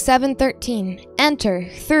 Matthew 7:13. Enter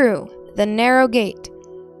through the narrow gate,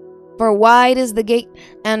 for wide is the gate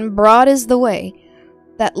and broad is the way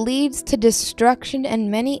that leads to destruction,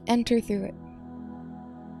 and many enter through it.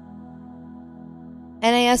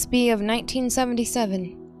 NASB of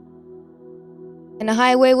 1977. And a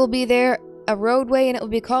highway will be there, a roadway, and it will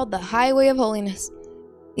be called the highway of holiness.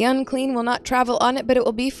 The unclean will not travel on it, but it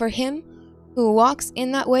will be for him who walks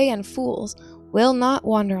in that way, and fools will not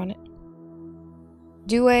wander on it.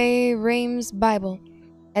 Douay Rheims Bible.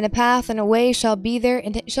 And a path and a way shall be there,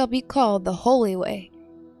 and it shall be called the holy way.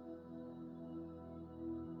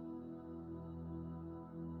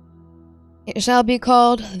 It shall be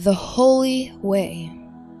called the holy way.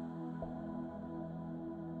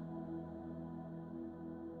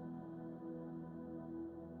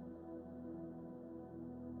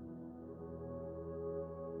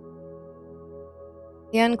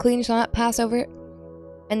 The unclean shall not pass over it,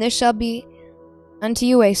 and this shall be unto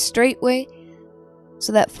you a straight way,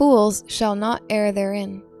 so that fools shall not err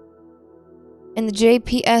therein. In the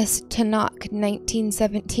JPS Tanakh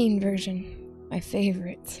 1917 version, my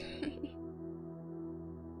favorite.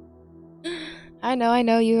 I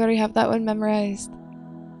know, you already have that one memorized.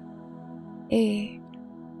 Hey.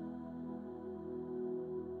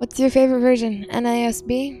 What's your favorite version?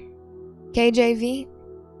 NASB? KJV?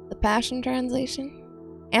 The Passion Translation?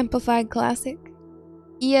 Amplified Classic?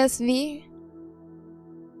 ESV?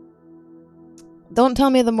 Don't tell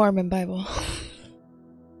me the Mormon Bible.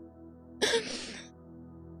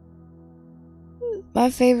 My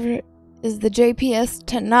favorite is the JPS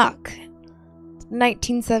Tanakh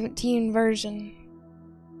 1917 version.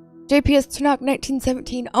 JPS Tanakh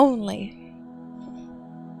 1917 only.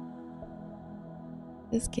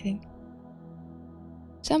 Just kidding.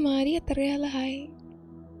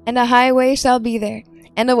 And a highway shall be there,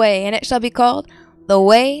 and a way, and it shall be called the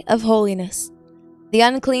way of holiness. The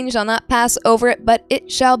unclean shall not pass over it, but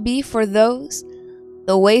it shall be for those.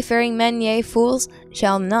 The wayfaring men, yea, fools,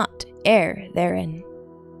 shall not err therein.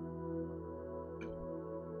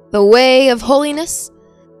 The way of holiness,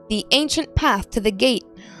 the ancient path to the gate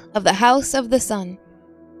of the house of the sun.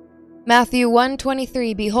 Matthew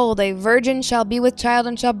 1:23. Behold, a virgin shall be with child,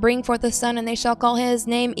 and shall bring forth a son, and they shall call his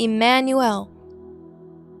name Emmanuel,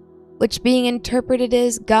 which being interpreted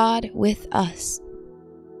is God with us.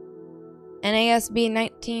 NASB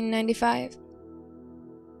 1995.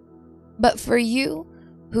 But for you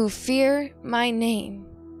who fear my name,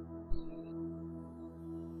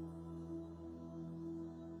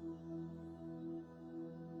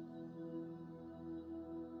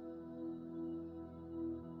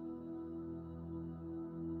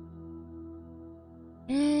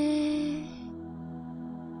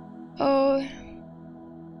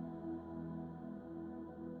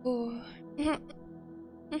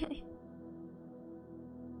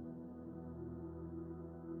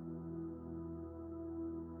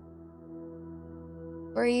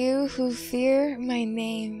 for you who fear my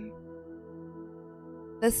name,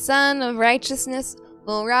 the Son of Righteousness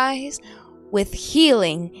will rise with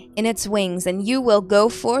healing in its wings, and you will go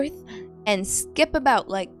forth and skip about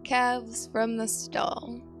like calves from the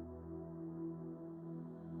stall.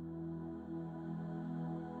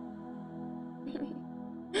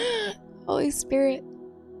 Holy Spirit,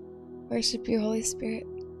 worship you, Holy Spirit.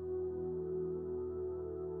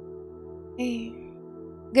 Hey.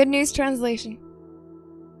 Good News Translation.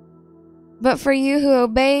 But for you who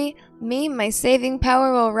obey me, my saving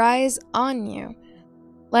power will rise on you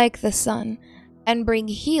like the sun, and bring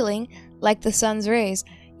healing like the sun's rays.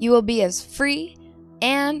 You will be as free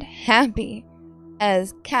and happy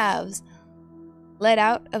as calves let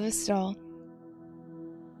out of a stall.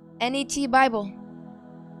 NET Bible.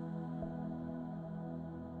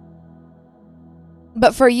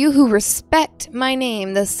 But for you who respect my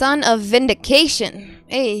name, the Son of Vindication,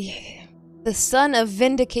 the Son of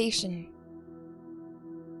Vindication,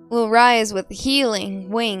 will rise with healing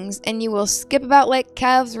wings, and you will skip about like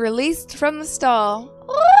calves released from the stall.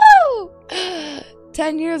 Woo!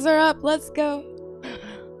 10 years are up. Let's go.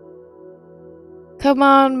 Come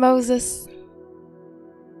on, Moses.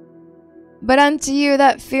 But unto you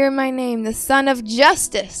that fear my name, the Son of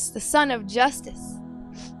Justice, the Son of Justice,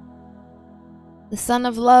 the Son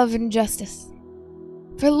of Love and Justice,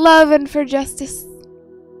 for love and for justice.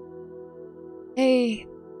 Hey,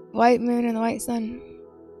 white moon and the white sun.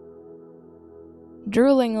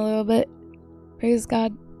 Drooling a little bit. Praise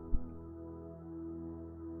God.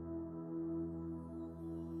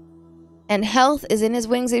 And health is in his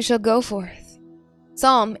wings, they shall go forth.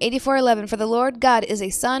 Psalm 84:11. For the Lord God is a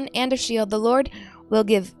sun and a shield. The Lord will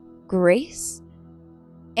give grace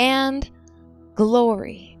and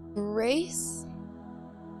glory. Grace.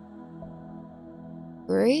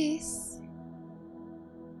 Grace.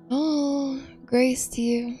 Oh, grace to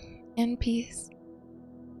you and peace.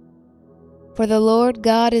 For the Lord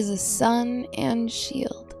God is a sun and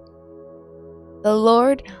shield. The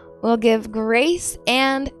Lord will give grace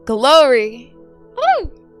and glory.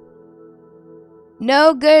 Woo!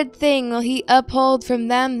 No good thing will he uphold from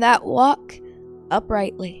them that walk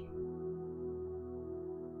uprightly.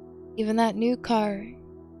 Even that new car.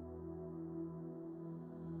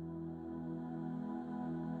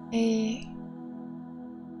 Hey.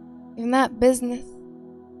 Even that business.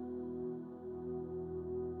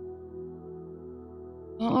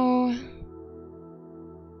 Oh.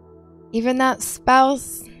 Even that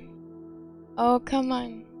spouse. Oh, come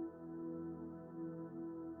on.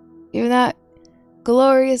 Even that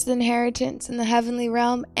glorious inheritance in the heavenly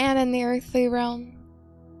realm and in the earthly realm.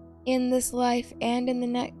 In this life and in the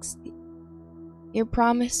next. You're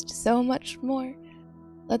promised so much more.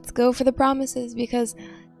 Let's go for the promises, because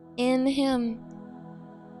in him,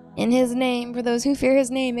 in his name, for those who fear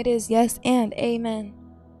his name, it is yes and amen.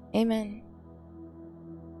 Amen.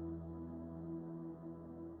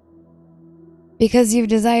 Because you've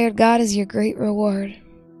desired God as your great reward.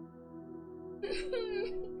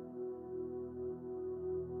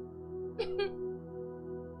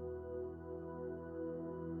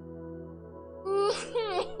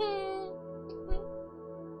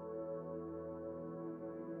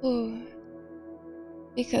 Oh,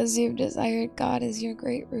 because you've desired God as your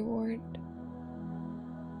great reward.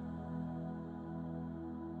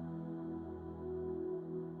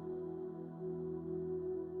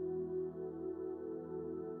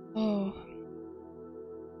 Oh.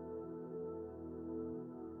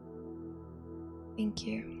 Thank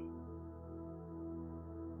you.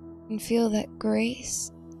 And feel that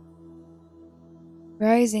grace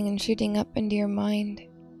rising and shooting up into your mind,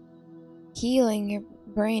 healing your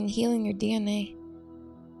brain, healing your DNA.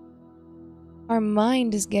 Our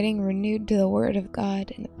mind is getting renewed to the Word of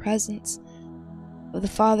God in the presence of the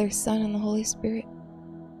Father, Son, and the Holy Spirit.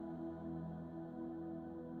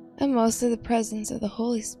 And mostly the presence of the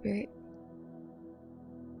Holy Spirit.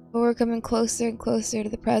 But we're coming closer and closer to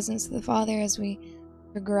the presence of the Father as we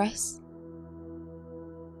progress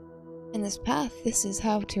in this path. This is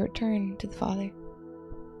how to return to the Father.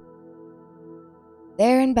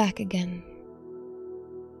 There and back again.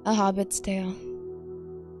 A Hobbit's Tale.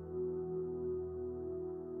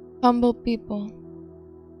 Humble people.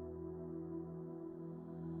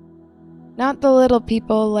 Not the little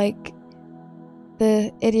people like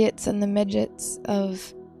the idiots and the midgets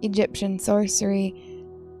of Egyptian sorcery,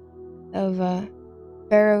 of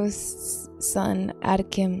Pharaoh's son,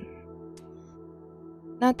 Adakim.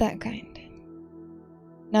 Not that kind.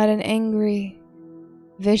 Not an angry,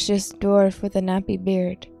 vicious dwarf with a nappy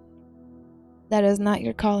beard. That is not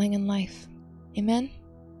your calling in life. Amen?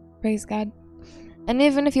 Praise God. And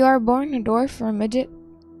even if you are born a dwarf or a midget,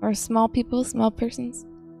 or small people, small persons,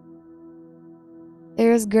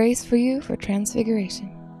 there is grace for you for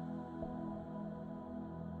transfiguration.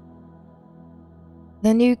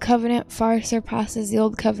 The new covenant far surpasses the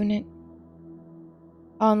old covenant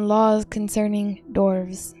on laws concerning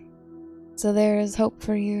dwarves. So there is hope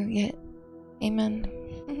for you yet. Amen.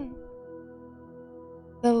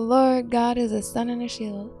 The Lord God is a sun and a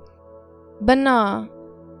shield. Bana.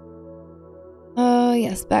 Oh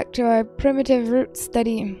yes, back to our primitive root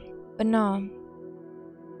study. Bana.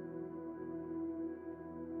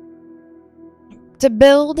 To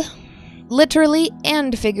build, literally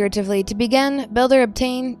and figuratively. To begin, build or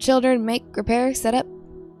obtain, children, make, repair, set up.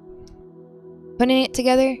 Putting it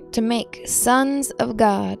together, to make sons of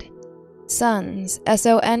God. Sons,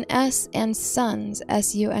 S-O-N-S, and sons,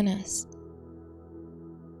 S-U-N-S.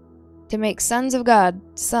 To make sons of God,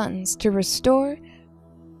 sons, to restore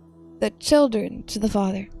the children to the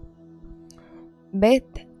Father. Beth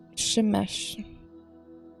Shemesh.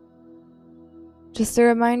 Just a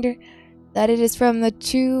reminder that it is from the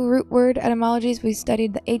two root word etymologies. We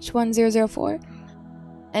studied the H1004,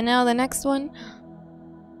 and now the next one,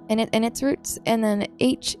 and its roots, and then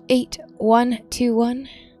H8121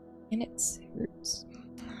 and its roots,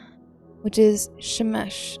 which is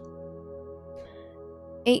Shemesh.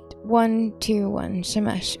 8121,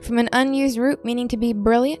 Shemesh. From an unused root meaning to be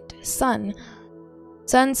brilliant, sun.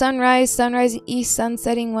 Sun, sunrise, sun rising east, sun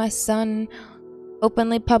setting west, sun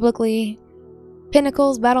openly, publicly,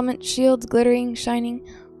 pinnacles, battlements, shields, glittering, shining,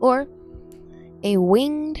 or a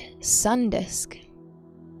winged sun disk.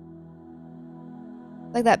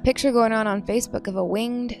 Like that picture going on Facebook of a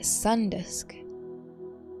winged sun disk.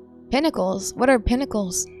 Pinnacles? What are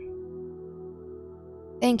pinnacles?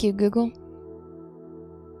 Thank you, Google.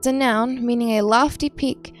 It's a noun meaning a lofty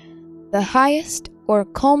peak, the highest or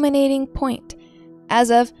culminating point, as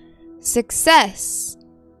of success,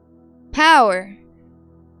 power,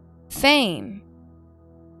 fame,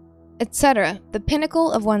 etc. The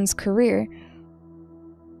pinnacle of one's career.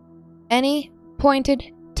 Any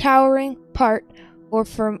pointed, towering part or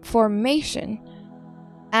formation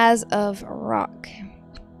as of rock.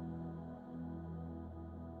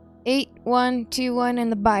 8121 in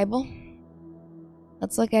the Bible.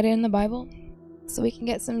 Let's look at it in the Bible so we can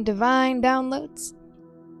get some divine downloads.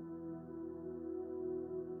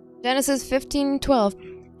 Genesis 15:12.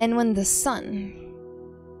 And when the sun,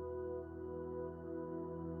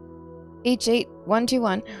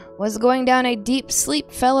 H8121, was going down, a deep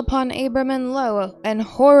sleep fell upon Abram, and lo, and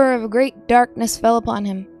horror of great darkness fell upon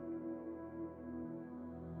him.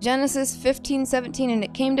 Genesis 15:17. And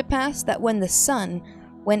it came to pass that when the sun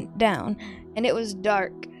went down, and it was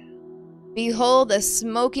dark, behold, a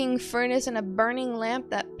smoking furnace and a burning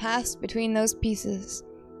lamp that passed between those pieces.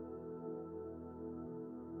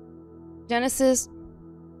 Genesis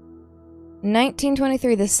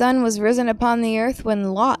 19:23. The sun was risen upon the earth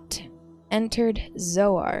when Lot entered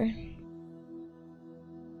Zoar.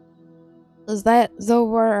 Is that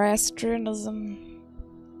Zoroastrianism?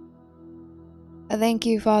 I thank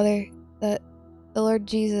you, Father, that the Lord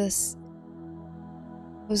Jesus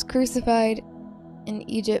was crucified in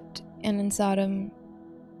Egypt and in Sodom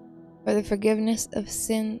for the forgiveness of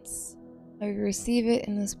sins. I receive it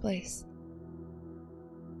in this place.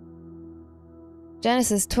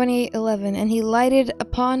 Genesis 28:11. And he lighted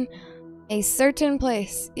upon a certain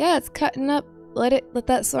place. Yeah, it's cutting up. Let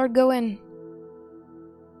that sword go in.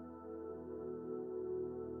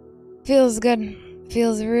 Feels good.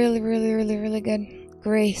 Feels really, really, really, really good.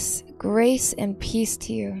 Grace and peace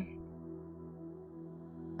to you.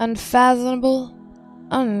 Unfathomable,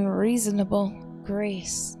 unreasonable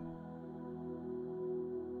grace.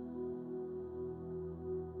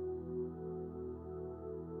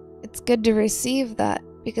 It's good to receive that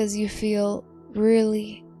because you feel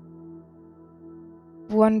really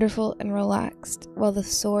wonderful and relaxed while the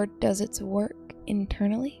sword does its work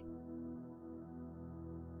internally.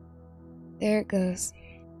 There it goes.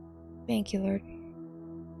 Thank you, Lord.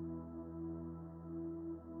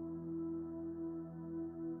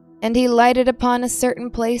 And he lighted upon a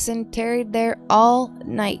certain place and tarried there all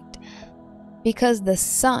night, because the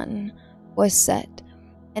sun was set.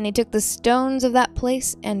 And he took the stones of that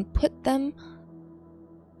place and put them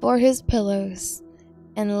for his pillows,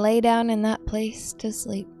 and lay down in that place to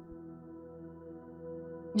sleep.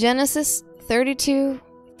 Genesis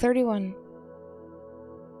 32:31.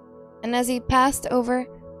 And as he passed over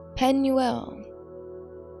Penuel,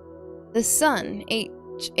 the sun,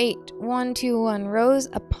 H8121, rose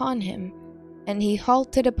upon him, and he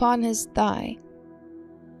halted upon his thigh.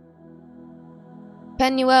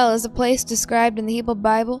 Penuel is a place described in the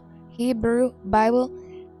Hebrew Bible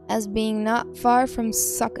as being not far from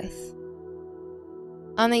Succoth,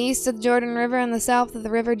 on the east of the Jordan River and the south of the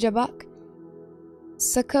river Jabbok.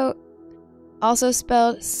 Succoth, also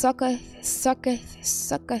spelled Succoth,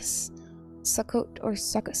 or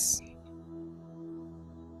Succus.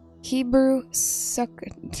 Hebrew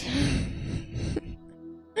Succoth.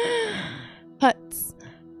 Huts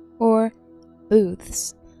or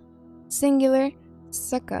booths. Singular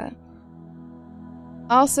Sukkah.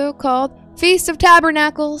 Also called Feast of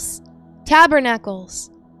Tabernacles.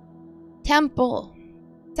 Tabernacles. Temple.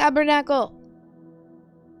 Tabernacle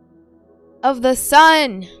of the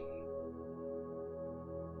Son.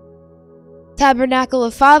 Tabernacle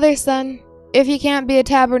of Father, Son. If you can't be a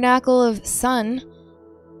tabernacle of Son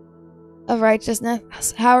of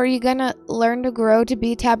righteousness, how are you gonna learn to grow to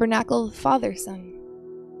be tabernacle of Father, Son?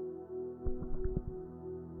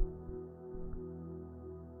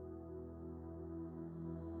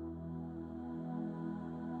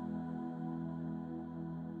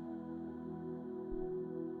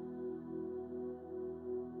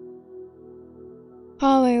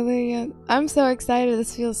 Hallelujah. I'm so excited.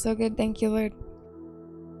 This feels so good. Thank you, Lord.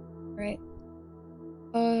 Right.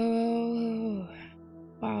 Oh,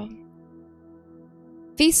 wow.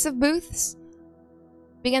 Feast of Booths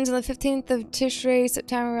begins on the 15th of Tishrei,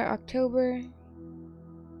 September, October.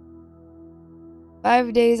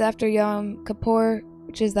 5 days after Yom Kippur,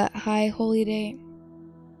 which is that high holy day.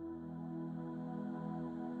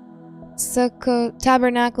 Sukkot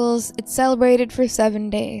Tabernacles, it's celebrated for 7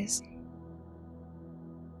 days.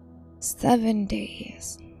 7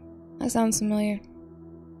 days. That sounds familiar.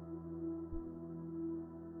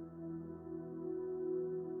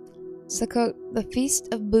 Sukkot, the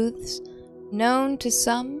Feast of Booths, known to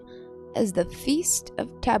some as the Feast of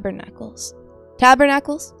Tabernacles.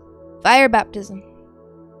 Tabernacles? Fire baptism.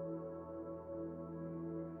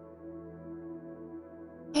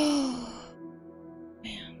 Oh,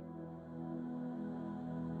 man.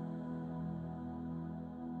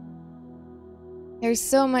 There's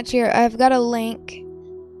so much here. I've got a link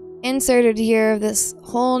inserted here of this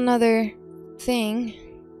whole nother thing.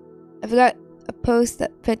 I've got a post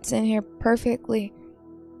that fits in here perfectly.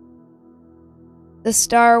 The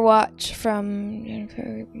Star Watch from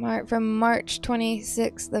March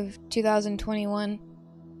 26th of 2021.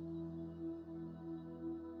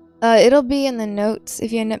 It'll be in the notes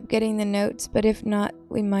if you end up getting the notes, but if not,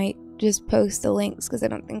 we might just post the links because I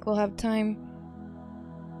don't think we'll have time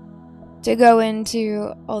to go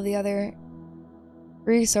into all the other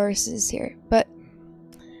resources here. But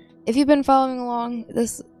if you've been following along,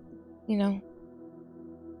 this, you know,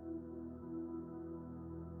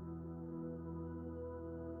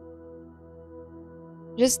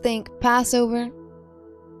 just think Passover,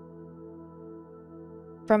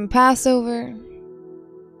 from Passover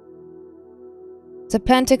to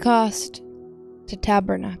Pentecost to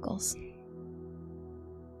Tabernacles.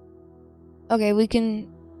 Okay, we can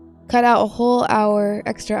cut out a whole hour,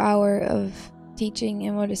 extra hour of teaching,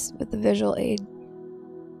 and we'll just with the visual aid.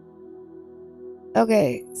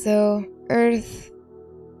 Okay, so Earth,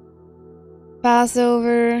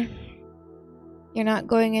 Passover. You're not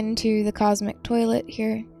going into the cosmic toilet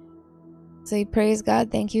here. So you praise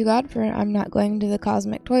God. Thank you, God, for I'm not going to the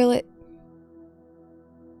cosmic toilet.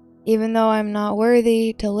 Even though I'm not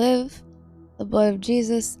worthy to live, the blood of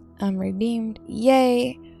Jesus, I'm redeemed.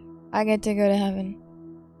 Yay! I get to go to heaven.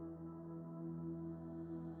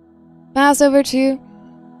 Passover to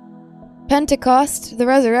Pentecost, the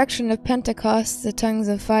resurrection of Pentecost, the tongues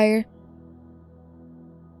of fire.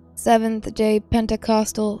 7th day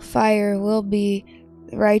Pentecostal fire will be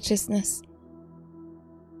righteousness.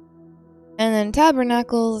 And then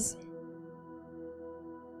Tabernacles.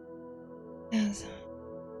 Yes,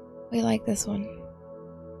 we like this one.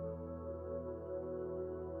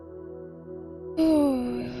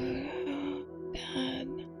 Oh,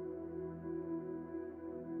 God.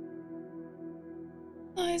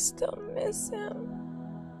 I still miss him.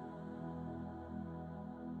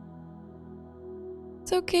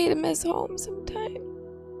 It's okay to miss home sometimes.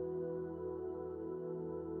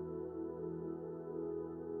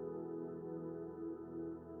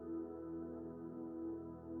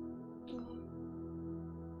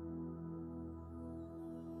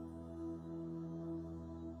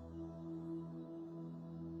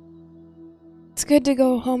 It's good to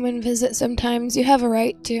go home and visit sometimes. You have a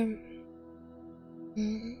right to.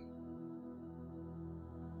 Ooh.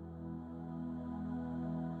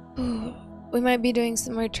 We might be doing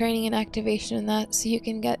some more training and activation in that so you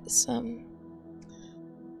can get some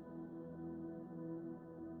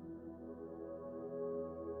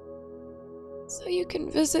so you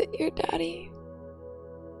can visit your daddy.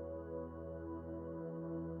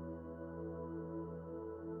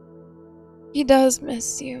 He does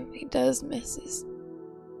miss you. He does miss his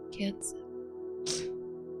kids.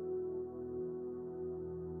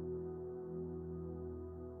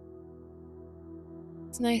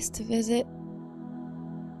 It's nice to visit.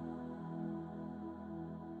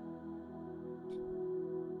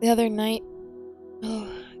 The other night,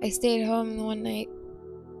 I stayed home the one night,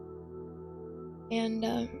 and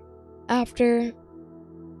after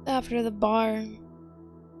the bar,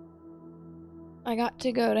 I got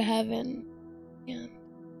to go to heaven, and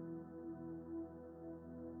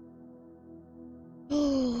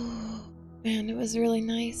oh man, it was really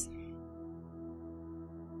nice.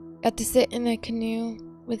 Got to sit in a canoe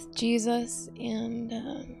with Jesus, and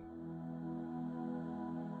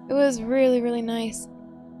it was really, really nice.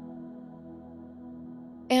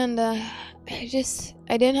 And I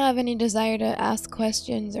didn't have any desire to ask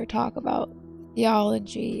questions or talk about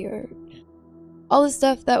theology or all the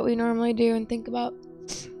stuff that we normally do and think about.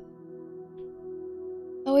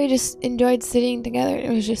 Oh, we just enjoyed sitting together. It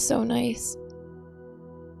was just so nice.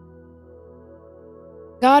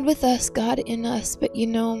 God with us, God in us, but you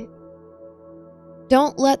know,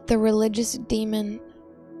 don't let the religious demon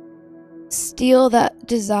steal that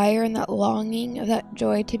desire and that longing of that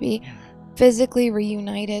joy to be physically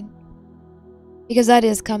reunited, because that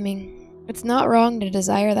is coming. It's not wrong to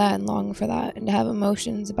desire that and long for that and to have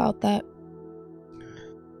emotions about that.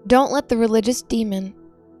 Don't let the religious demon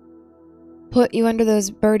put you under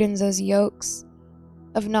those burdens, those yokes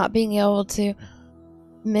of not being able to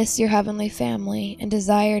miss your heavenly family and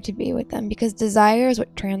desire to be with them, because desire is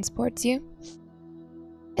what transports you.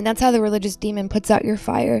 And that's how the religious demon puts out your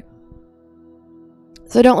fire.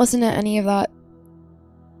 So don't listen to any of that.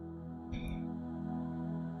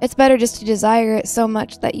 It's better just to desire it so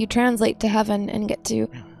much that you translate to heaven and get to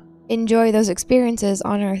enjoy those experiences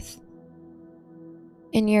on earth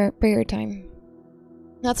in your prayer time.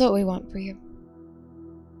 That's what we want for you.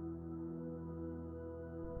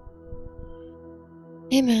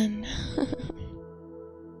 Amen.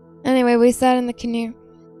 Anyway, we sat in the canoe.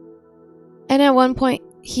 And at one point,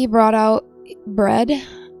 he brought out bread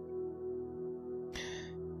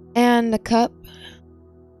and a cup.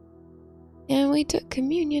 And we took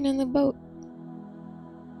communion in the boat.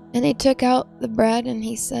 And he took out the bread and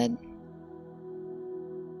he said,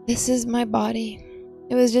 "This is my body."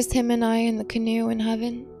 It was just him and I in the canoe in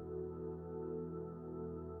heaven.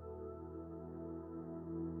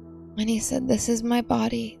 And he said, "This is my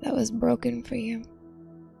body that was broken for you."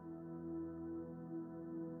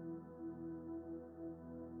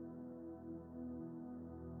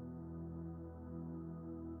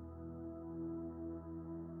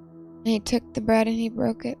 And he took the bread and he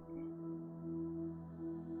broke it.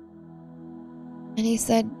 And he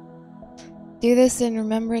said, "Do this in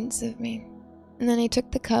remembrance of me." And then he took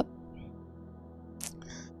the cup.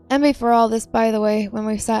 And before all this, by the way, when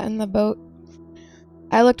we sat in the boat,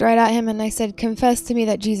 I looked right at him and I said, "Confess to me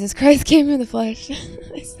that Jesus Christ came in the flesh."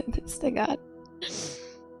 I said this to God.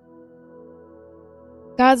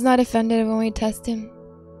 God's not offended when we test him.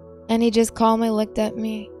 And he just calmly looked at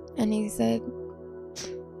me and he said,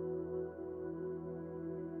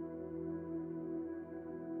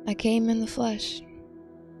 "I came in the flesh,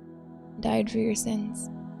 died for your sins."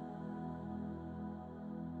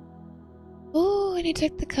 Oh, and he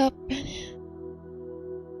took the cup and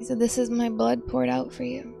he said, "This is my blood poured out for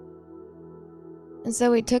you." And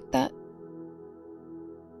so we took that.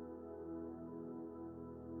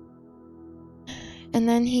 And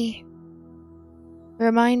then he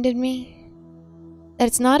reminded me that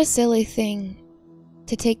it's not a silly thing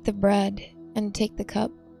to take the bread and take the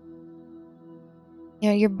cup. You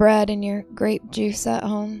know, your bread and your grape juice at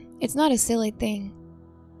home. It's not a silly thing.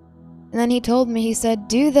 And then he told me, he said,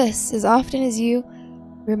 "Do this as often as you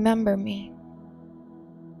remember me."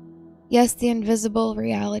 Yes, the invisible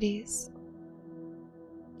realities.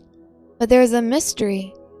 But there's a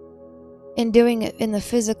mystery in doing it in the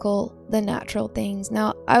physical, the natural things.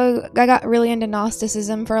 Now, I got really into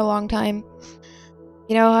Gnosticism for a long time.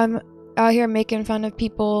 You know, I'm out here making fun of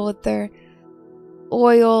people with their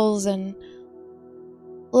oils and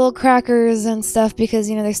little crackers and stuff because,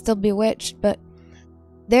 you know, they're still bewitched. But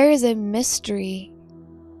there is a mystery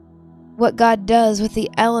what God does with the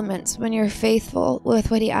elements when you're faithful with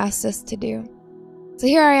what he asks us to do. So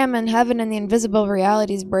here I am in heaven and the invisible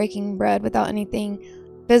realities breaking bread without anything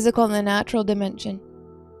physical in the natural dimension.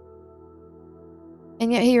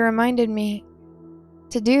 And yet he reminded me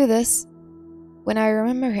to do this when I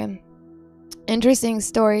remember him. Interesting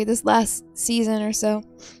story, this last season or so,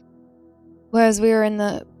 was we were in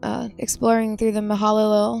the exploring through the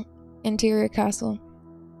Mahalalel interior castle.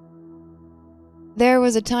 There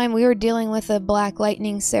was a time we were dealing with a black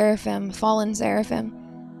lightning seraphim, fallen seraphim,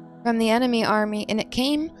 from the enemy army, and it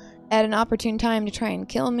came at an opportune time to try and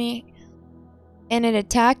kill me, and it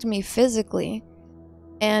attacked me physically,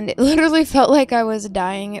 and it literally felt like I was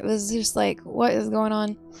dying. It was just like, what is going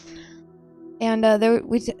on? And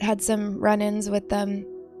we had some run-ins with them,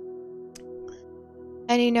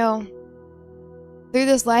 and you know, through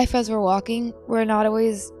this life as we're walking, we're not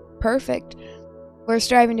always perfect. We're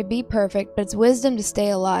striving to be perfect, but it's wisdom to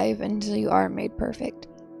stay alive until you are made perfect.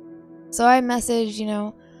 So I messaged, you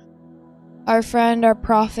know, our friend, our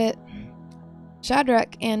prophet,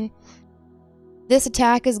 Shadrach, and this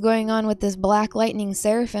attack is going on with this black lightning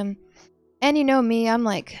seraphim. And you know me, I'm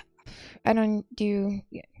like, I don't do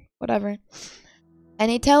whatever.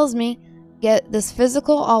 And he tells me, get this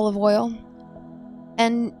physical olive oil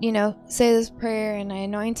and, you know, say this prayer, and I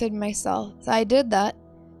anointed myself. So I did that.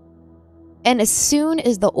 And as soon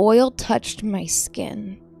as the oil touched my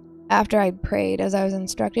skin, after I prayed as I was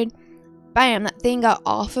instructed, bam, that thing got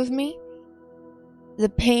off of me. The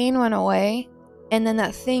pain went away, and then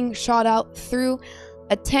that thing shot out through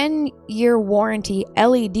a 10-year warranty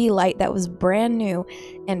LED light that was brand new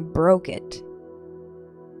and broke it.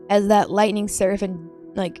 As that lightning seraphim,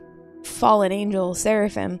 like fallen angel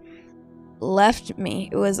seraphim, left me.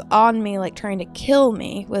 It was on me, like trying to kill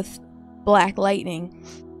me with black lightning.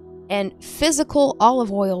 And physical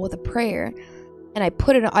olive oil with a prayer and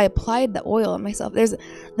I applied the oil on myself. There's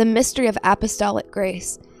the mystery of apostolic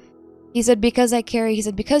grace. He said, because you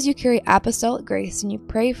carry apostolic grace and you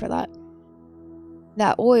pray for that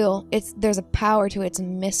oil, there's a power to it. It's a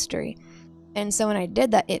mystery. And so when I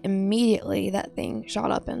did that, that thing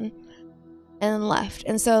shot up and left.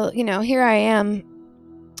 And so, here I am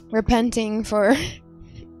repenting for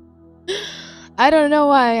I don't know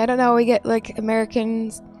why. I don't know. We get like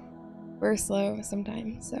Americans, we're slow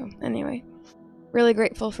sometimes. So anyway, really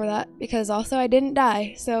grateful for that, because also I didn't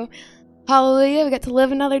die. So hallelujah, we get to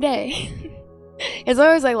live another day. It's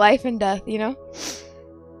always like life and death,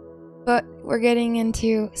 But we're getting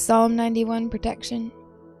into Psalm 91, protection.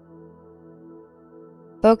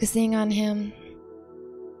 Focusing on him.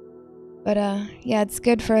 But yeah, it's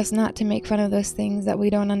good for us not to make fun of those things that we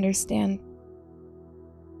don't understand.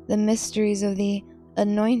 The mysteries of the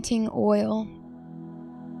anointing oil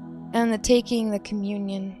and the taking the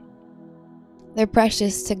communion. They're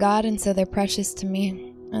precious to God, and so they're precious to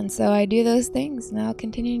me. And so I do those things, and I'll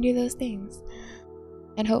continue to do those things.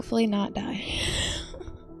 And hopefully not die.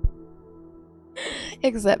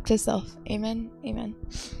 Except to self. Amen. Amen.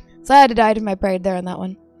 So I had to die to my pride there on that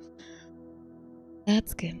one.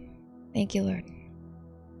 That's good. Thank you, Lord.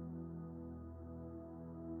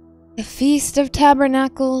 The Feast of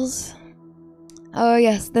Tabernacles. Oh,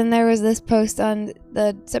 yes. Then there was this post on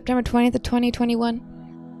the September 20th of 2021.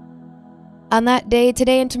 On that day,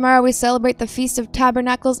 today and tomorrow, we celebrate the Feast of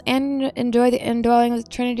Tabernacles and enjoy the indwelling of the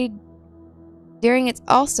Trinity. During it's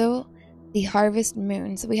also the harvest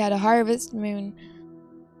moon. So we had a harvest moon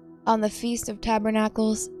on the Feast of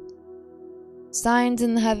Tabernacles. Signs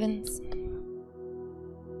in the heavens.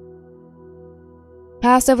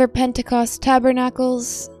 Passover, Pentecost,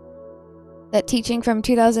 Tabernacles. That teaching from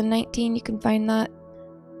 2019, you can find that.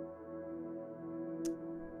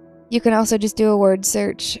 You can also just do a word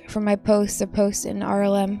search for my posts or post in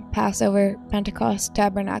RLM, Passover, Pentecost,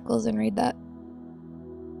 Tabernacles, and read that.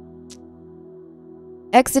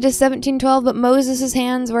 Exodus 17:12, but Moses'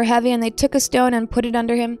 hands were heavy, and they took a stone and put it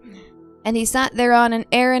under him, and he sat thereon, and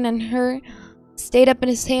Aaron and Hur stayed up in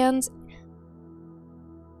his hands,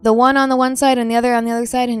 the one on the one side and the other on the other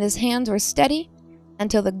side, and his hands were steady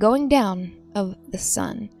until the going down of the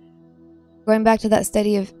sun. Going back to that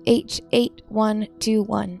study of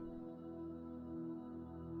H8121.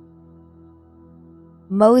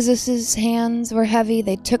 Moses' hands were heavy.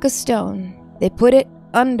 They took a stone. They put it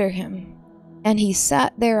under him, and he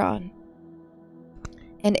sat thereon.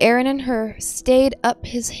 And Aaron and Hur stayed up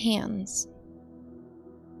his hands.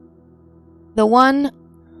 The one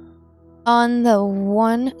on the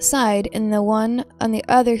one side and the one on the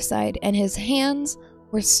other side, and his hands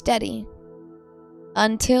were steady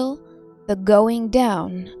until the going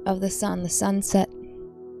down of the sun, the sunset.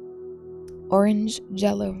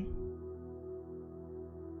 Oranjello.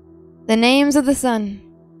 The names of the sun.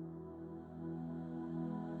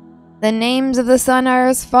 The names of the sun are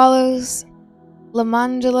as follows: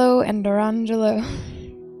 Lemonjello and Oranjello.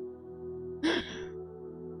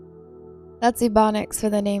 That's Ebonics for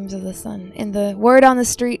the names of the sun. In the Word on the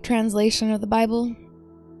Street translation of the Bible,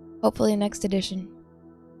 hopefully next edition.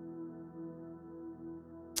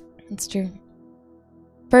 It's true.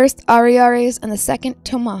 First, Ariares, and the second,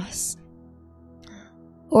 Tomas.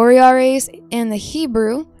 Ariares in the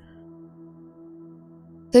Hebrew.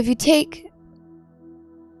 So if you take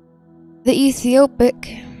the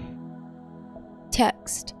Ethiopic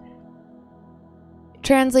text, it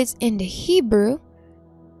translates into Hebrew.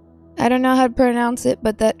 I don't know how to pronounce it,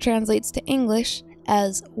 but that translates to English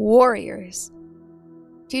as warriors.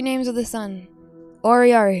 Two names of the sun.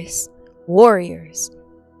 Ariares, warriors.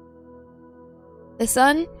 The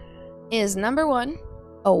sun is number one,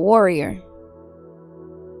 a warrior.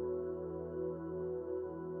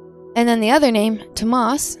 And then the other name,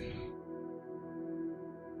 Tomas,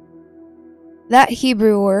 that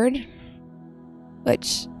Hebrew word,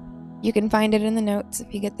 which you can find it in the notes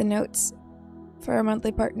if you get the notes for our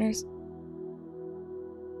monthly partners.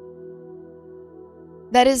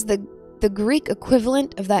 That is the Greek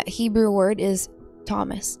equivalent of that Hebrew word is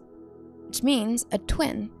Thomas, which means a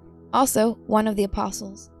twin, also one of the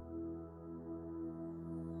apostles.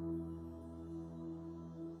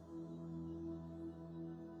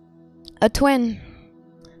 A twin.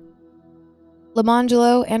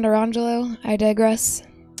 Lemonjello and Oranjello, I digress.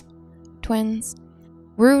 Twins.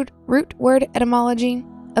 Root word etymology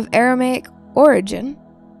of Aramaic origin.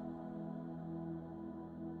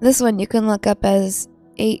 This one you can look up as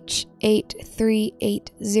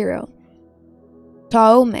H8380.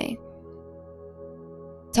 Taome.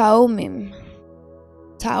 Taomim.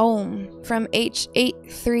 Taom from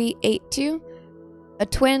H8382. A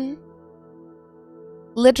twin.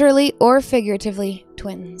 literally or figuratively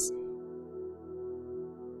twins.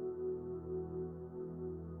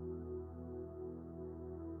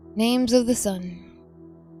 Names of the sun.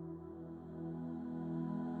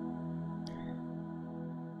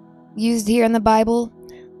 Used here in the Bible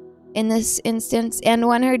in this instance, and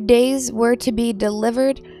when her days were to be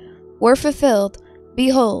delivered were fulfilled,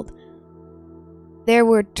 behold, there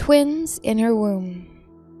were twins in her womb.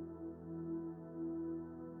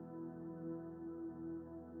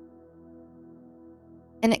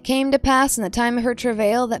 And it came to pass in the time of her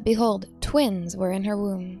travail that, behold, twins were in her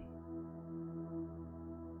womb.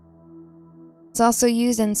 It's also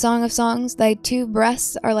used in Song of Songs. Thy two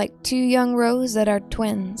breasts are like two young roes that are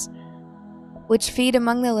twins, which feed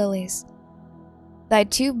among the lilies. Thy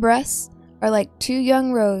two breasts are like two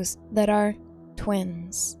young roes that are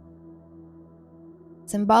twins.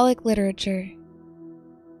 Symbolic literature.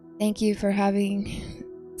 Thank you for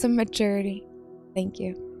having some maturity. Thank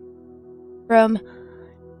you. From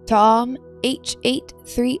Tom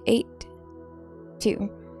H8382.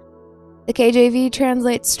 The KJV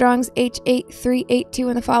translates Strong's H8382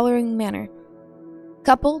 in the following manner.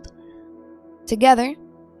 Coupled, together,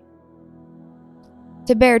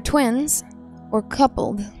 to bear twins, or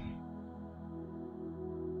coupled.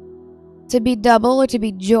 To be double or to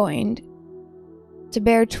be joined, to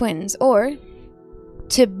bear twins, or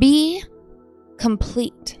to be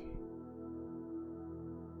complete.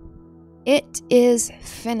 It is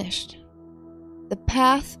finished. The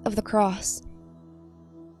path of the cross.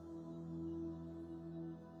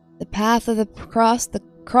 The path of the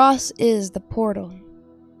cross is the portal.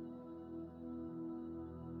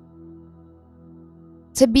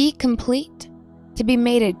 To be complete, to be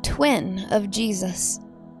made a twin of Jesus,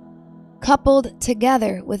 coupled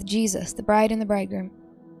together with Jesus, the bride and the bridegroom,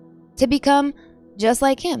 to become just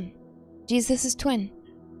like him, Jesus' twin.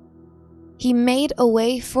 He made a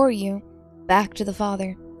way for you back to the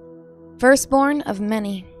Father, firstborn of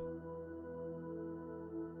many.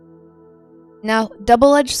 Now,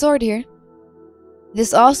 double-edged sword here.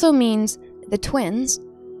 This also means the twins,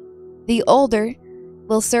 the older,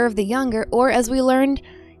 will serve the younger, or as we learned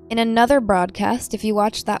in another broadcast, if you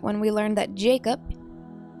watched that one, we learned that Jacob,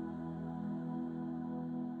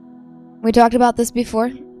 we talked about this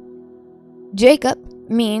before, Jacob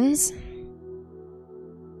means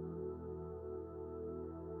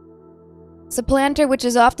supplanter, which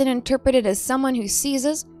is often interpreted as someone who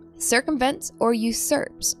seizes, circumvents, or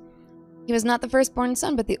usurps. He was not the firstborn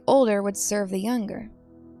son, but the older would serve the younger.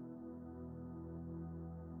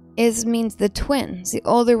 It means the twins. The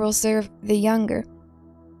older will serve the younger.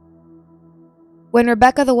 When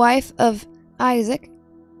Rebekah, the wife of Isaac,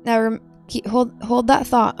 now hold that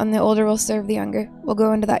thought on the older will serve the younger. We'll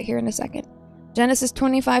go into that here in a second. Genesis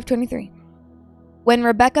 25:23. When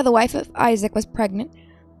Rebekah, the wife of Isaac, was pregnant,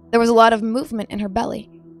 there was a lot of movement in her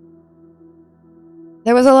belly.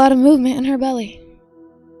 There was a lot of movement in her belly.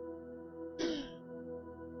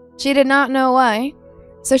 She did not know why,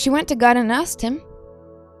 so she went to God and asked him.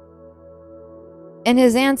 And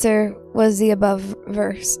his answer was the above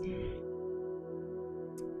verse.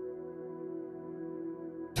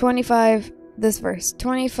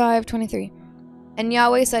 25:23. And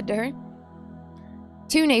Yahweh said to her,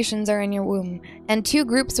 2 nations are in your womb, and 2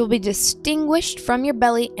 groups will be distinguished from your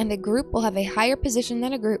belly, and a group will have a higher position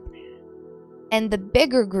than a group, and the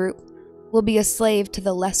bigger group will be a slave to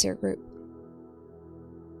the lesser group.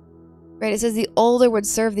 Right, it says the older would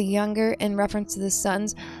serve the younger in reference to the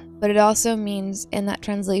sons, but it also means in that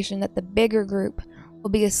translation that the bigger group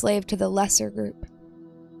will be a slave to the lesser group.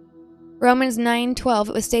 Romans 9:12,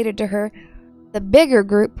 it was stated to her, the bigger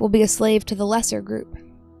group will be a slave to the lesser group.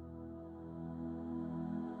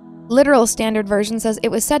 Literal Standard Version says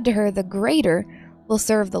it was said to her, the greater will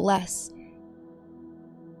serve the less.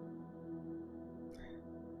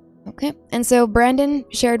 Okay, and so Brandon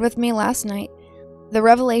shared with me last night the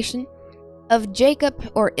revelation of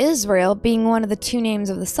Jacob or Israel being one of the 2 names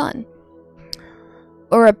of the son,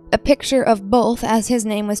 or a picture of both as his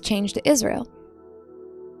name was changed to Israel.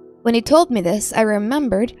 When he told me this, I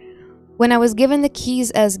remembered when I was given the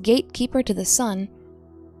keys as gatekeeper to the sun,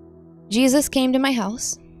 Jesus came to my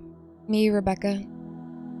house, me, Rebecca,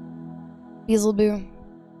 Beelzebub.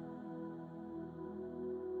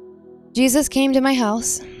 Jesus came to my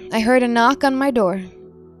house. I heard a knock on my door.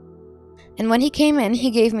 And when he came in, he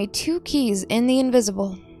gave me 2 keys in the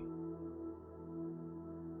invisible.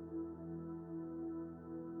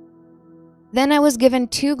 Then I was given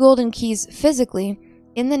 2 golden keys physically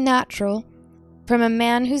in the natural from a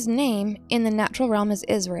man whose name in the natural realm is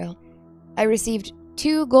Israel. I received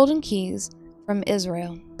 2 golden keys from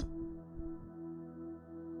Israel.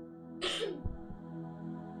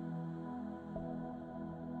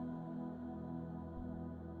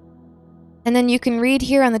 And then you can read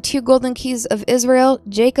here on the 2 golden keys of Israel,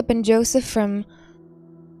 Jacob and Joseph from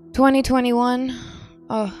 2021.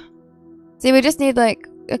 Oh, see, we just need like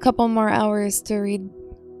a couple more hours to read.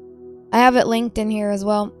 I have it linked in here as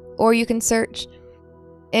well. Or you can search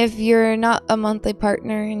if you're not a monthly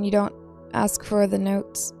partner and you don't ask for the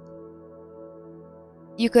notes.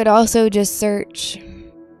 You could also just search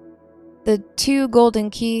the 2 golden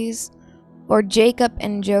keys or Jacob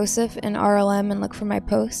and Joseph in RLM and look for my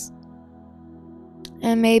posts.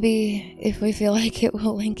 And maybe if we feel like it,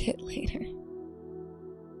 we'll link it later.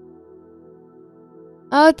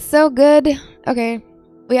 Oh, it's so good. Okay,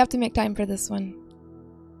 we have to make time for this one.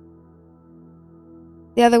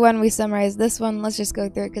 The other one we summarized. This one, let's just go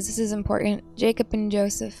through it because this is important. Jacob and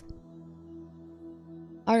Joseph.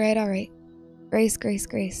 Alright, alright. Grace, grace,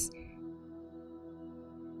 grace.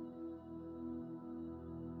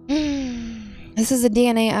 This is a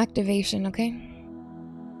DNA activation, okay?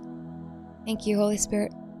 Thank you, Holy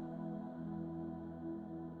Spirit.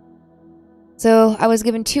 So, I was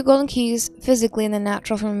given 2 golden keys physically in the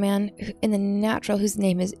natural from a man in the natural whose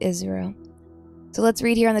name is Israel. So let's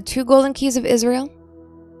read here on the 2 golden keys of Israel.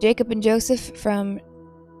 Jacob and Joseph from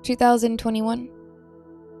 2021.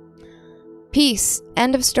 Peace,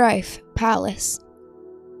 end of strife, palace.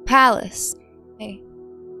 Palace. Hey.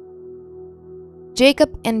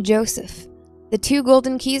 Jacob and Joseph, the 2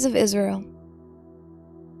 golden keys of Israel.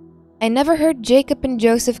 I never heard Jacob and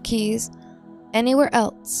Joseph keys anywhere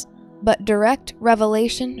else but direct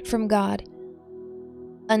revelation from God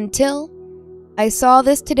until I saw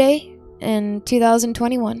this today in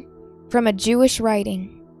 2021 from a Jewish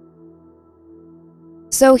writing.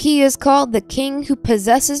 So he is called the king who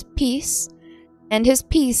possesses peace, and his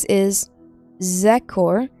peace is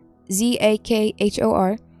Zakhor,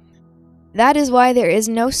 Z-A-K-H-O-R. That is why there is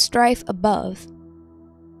no strife above.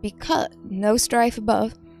 Because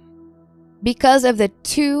of the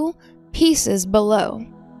 2 pieces below.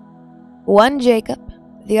 One Jacob,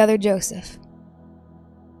 the other Joseph.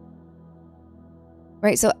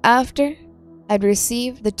 Right, so after I'd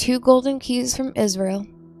received the 2 golden keys from Israel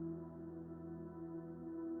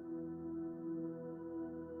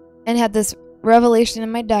and had this revelation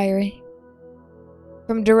in my diary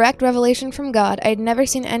from direct revelation from God, I'd never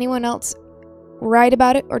seen anyone else write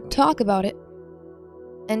about it or talk about it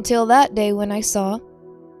until that day when I saw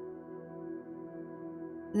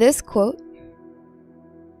this quote.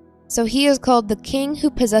 So he is called the king who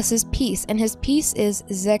possesses peace, and his peace is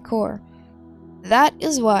Zakhor. That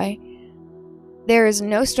is why there is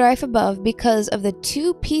no strife above, because of the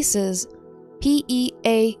 2 pieces,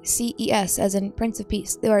 P-E-A-C-E-S, as in Prince of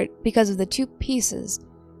Peace. They are because of the 2 pieces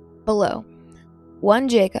below. One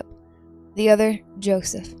Jacob, the other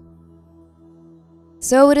Joseph.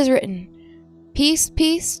 So it is written, peace,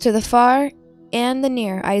 peace to the far and the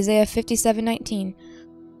near, Isaiah 57:19.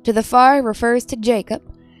 To the far refers to Jacob,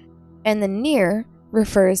 and the near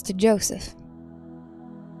refers to Joseph.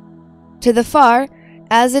 To the far,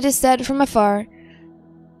 as it is said from afar,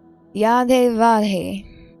 Yahweh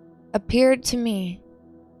appeared to me.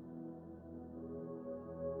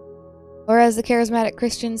 Or as the charismatic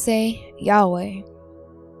Christians say, Yahweh.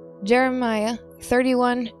 Jeremiah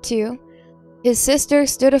 31:2. His sister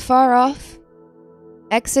stood afar off.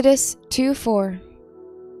 Exodus 2:4.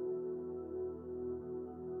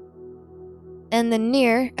 And the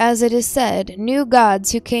near, as it is said, new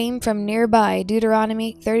gods who came from nearby,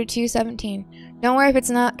 Deuteronomy 32:17. Don't worry if it's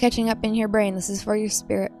not catching up in your brain. This is for your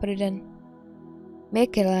spirit. Put it in.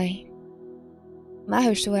 Mekelai.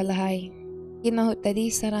 Mahushuelahai.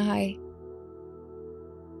 Kinahutadisanahai.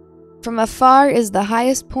 From afar is the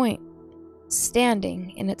highest point,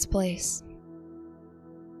 standing in its place.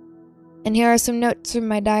 And here are some notes from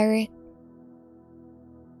my diary.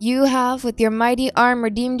 You have, with your mighty arm,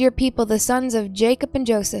 redeemed your people, the sons of Jacob and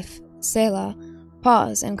Joseph. Selah.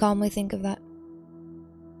 Pause and calmly think of that.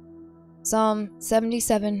 Psalm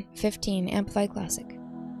 77:15, Amplified Classic.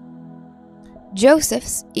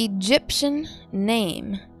 Joseph's Egyptian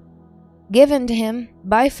name, given to him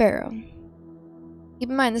by Pharaoh. Keep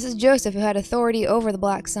in mind, this is Joseph who had authority over the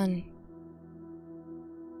black sun.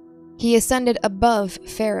 He ascended above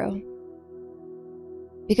Pharaoh.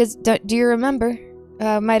 Because, do you remember?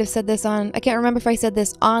 I might have said this I can't remember if I said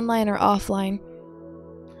this online or offline.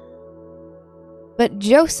 But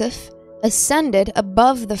Joseph ascended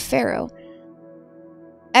above the Pharaoh.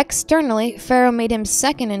 Externally, Pharaoh made him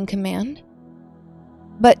second in command.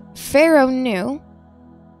 But Pharaoh knew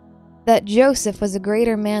that Joseph was a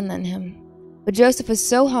greater man than him. But Joseph was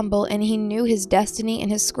so humble, and he knew his destiny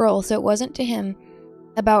and his scroll, so it wasn't to him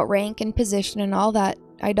about rank and position and all that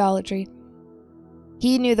idolatry.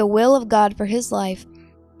 He knew the will of God for his life,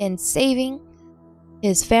 in saving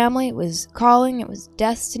his family. It was calling, it was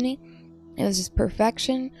destiny, it was just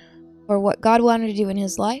perfection for what God wanted to do in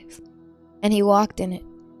his life, and he walked in it.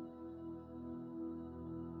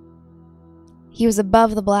 He was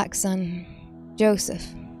above the black sun, Joseph.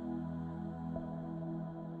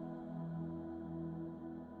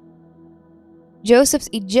 Joseph's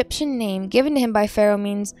Egyptian name given to him by Pharaoh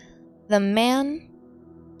means the man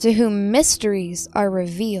to whom mysteries are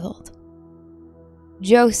revealed.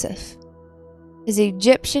 Joseph. His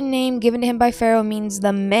Egyptian name given to him by Pharaoh means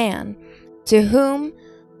the man to whom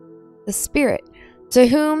the spirit, to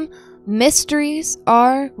whom mysteries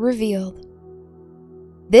are revealed.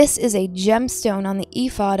 This is a gemstone on the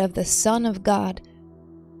ephod of the Son of God.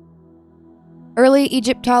 Early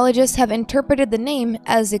Egyptologists have interpreted the name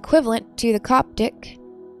as equivalent to the Coptic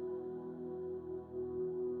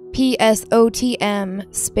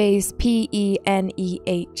PSOTM space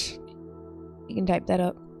PENEH. You can type that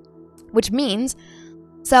up. Which means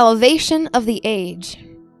salvation of the age.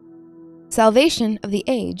 Salvation of the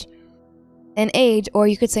age. An age, or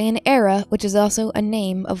you could say an era, which is also a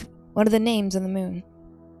name of one of the names of the moon.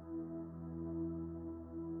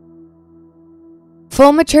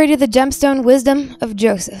 Full maturity of the gemstone wisdom of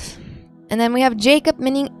Joseph. And then we have Jacob,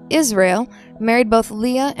 meaning Israel, married both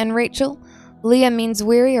Leah and Rachel. Leah means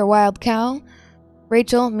weary or wild cow.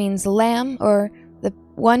 Rachel means lamb, or the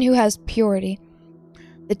one who has purity.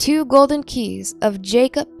 The two golden keys of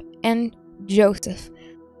Jacob and Joseph,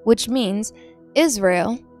 which means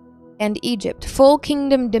Israel and Egypt, full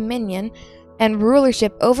kingdom dominion and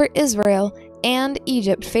rulership over Israel and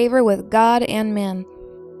Egypt, favor with God and man.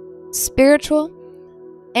 Spiritual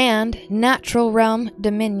and natural realm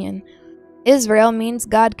dominion. Israel means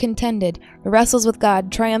God contended, wrestles with God,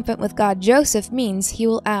 triumphant with God. Joseph means he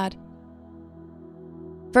will add.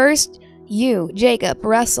 First, you, Jacob,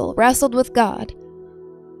 wrestled with God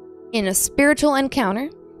in a spiritual encounter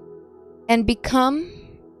and became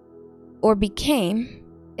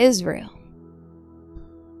Israel.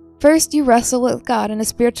 First, you wrestle with God in a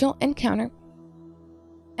spiritual encounter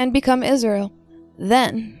and become Israel.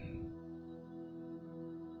 Then,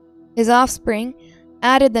 his offspring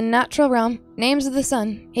added the natural realm, names of the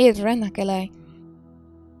son,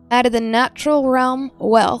 added the natural realm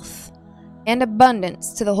wealth and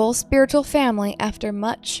abundance to the whole spiritual family after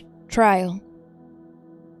much trial.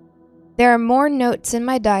 There are more notes in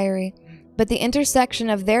my diary, but the intersection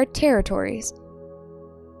of their territories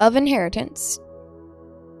of inheritance,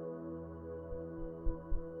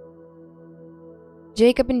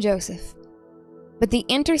 Jacob and Joseph, but the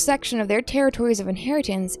intersection of their territories of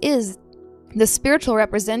inheritance is the spiritual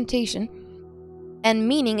representation and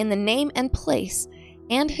meaning in the name and place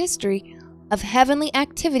and history of heavenly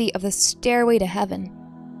activity of the stairway to heaven.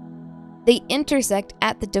 They intersect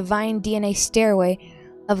at the divine DNA stairway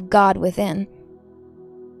of God within,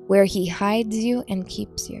 where he hides you and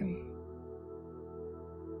keeps you.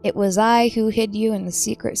 It was I who hid you in the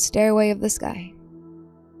secret stairway of the sky.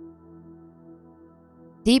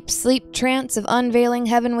 Deep sleep trance of unveiling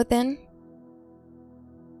heaven within.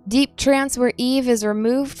 Deep trance where Eve is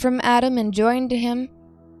removed from Adam and joined to him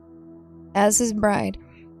as his bride.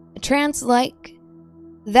 A trance like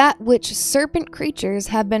that which serpent creatures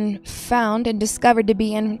have been found and discovered to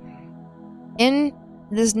be in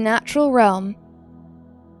this natural realm,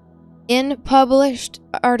 in published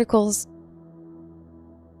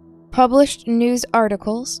news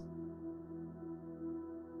articles.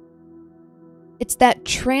 It's that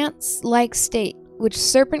trance-like state which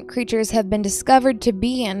serpent creatures have been discovered to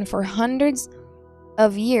be in for hundreds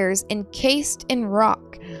of years, encased in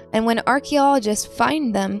rock, and when archaeologists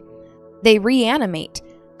find them, they reanimate,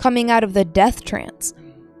 coming out of the death trance,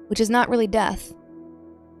 which is not really death.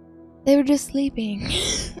 They were just sleeping.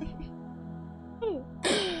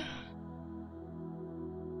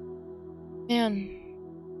 Man.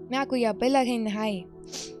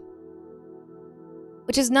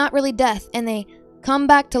 Which is not really death, and they come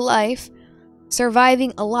back to life,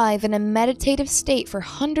 surviving alive in a meditative state for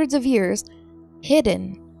hundreds of years,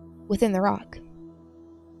 hidden within the rock.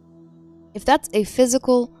 If that's a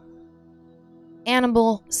physical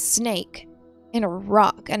animal snake in a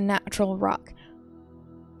rock, a natural rock,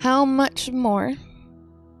 how much more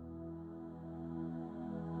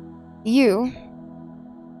you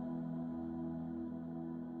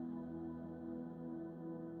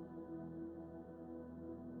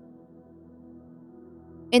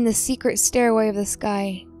in the secret stairway of the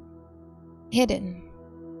sky, hidden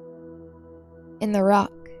in the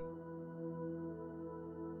rock,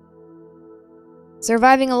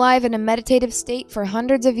 surviving alive in a meditative state for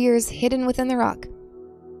hundreds of years, hidden within the rock.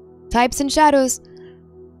 Types and shadows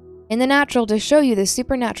in the natural to show you the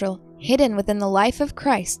supernatural hidden within the life of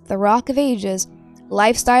Christ, the Rock of Ages,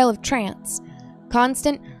 lifestyle of trance,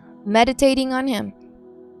 constant meditating on Him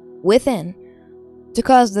within, to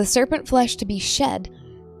cause the serpent flesh to be shed,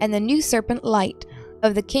 and the new serpent light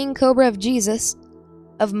of the king cobra of Jesus,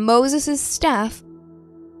 of Moses' staff,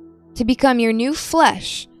 to become your new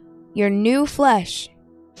flesh,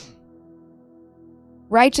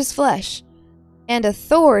 righteous flesh, and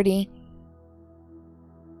authority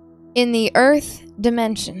in the earth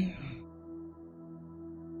dimension.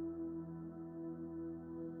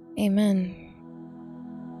 Amen.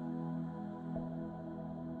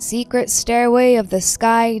 Secret stairway of the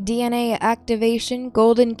sky, DNA activation,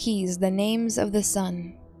 golden keys, the names of the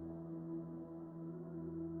sun.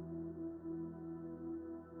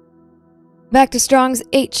 Back to Strong's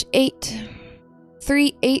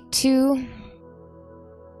H8382.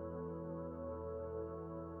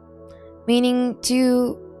 Meaning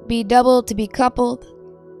to be double, to be coupled.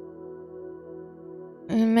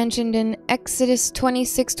 Mentioned in Exodus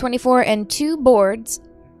 26:24, and 2 boards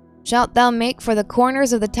shalt thou make for the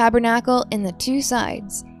corners of the tabernacle in the 2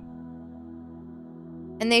 sides.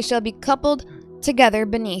 And they shall be coupled together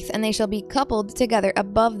beneath, and they shall be coupled together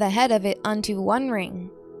above the head of it unto 1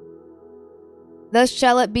 ring. Thus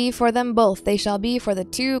shall it be for them both, they shall be for the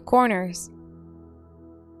 2 corners.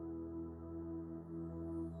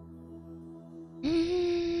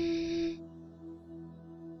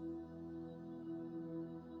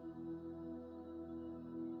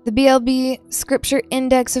 The BLB Scripture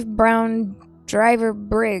Index of Brown Driver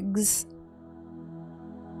Briggs.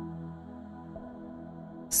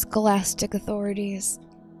 Scholastic authorities.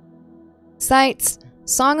 Cites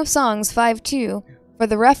Song of Songs 5:2 for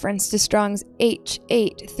the reference to Strong's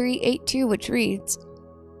H8382, which reads,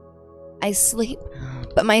 I sleep,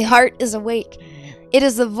 but my heart is awake. It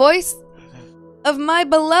is the voice of my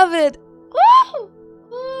beloved. Woo!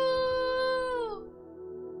 Woo!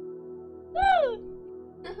 Woo!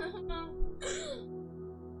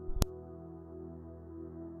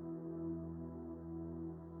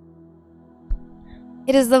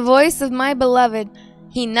 It is the voice of my beloved.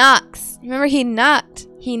 He knocks. Remember, he knocked.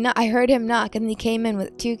 I heard him knock, and he came in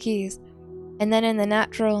with 2 keys. And then in the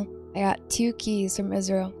natural, I got 2 keys from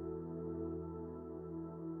Israel.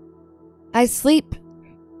 I sleep,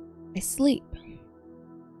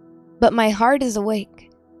 but my heart is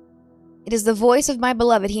awake. It is the voice of my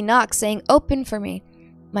beloved. He knocks, saying, open for me.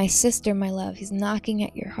 My sister, my love, he's knocking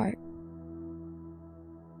at your heart.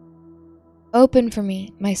 Open for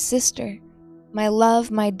me, my sister, my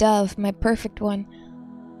love, my dove, my perfect one.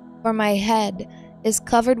 For my head is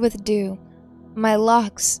covered with dew, my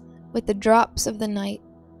locks with the drops of the night.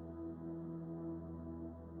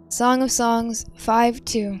 Song of Songs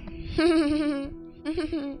 5:2.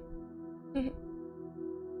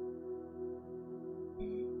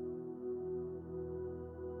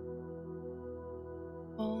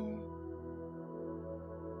 Oh.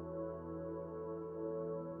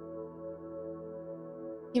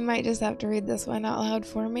 You might just have to read this one out loud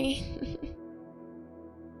for me.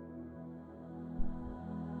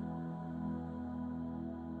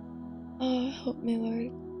 Oh, help me,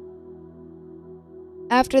 Lord.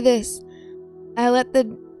 After this, I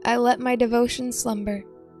let my devotion slumber,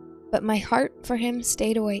 but my heart for him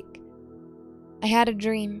stayed awake. I had a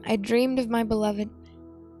dream. I dreamed of my beloved.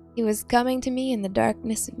 He was coming to me in the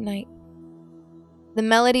darkness of night. The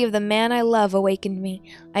melody of the man I love awakened me.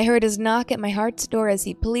 I heard his knock at my heart's door as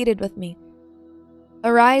he pleaded with me.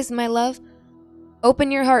 Arise, my love.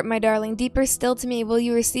 Open your heart, my darling, deeper still to me. Will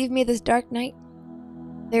you receive me this dark night?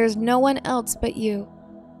 There is no one else but you,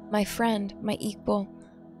 my friend, my equal.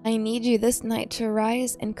 I need you this night to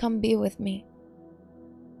arise and come be with me.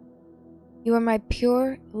 You are my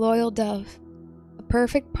pure, loyal dove, a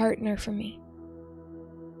perfect partner for me.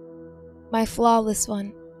 My flawless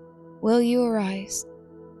one, will you arise?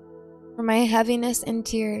 For my heaviness and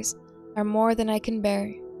tears are more than I can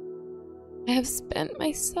bear. I have spent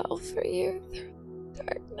myself for you through the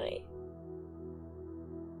dark night.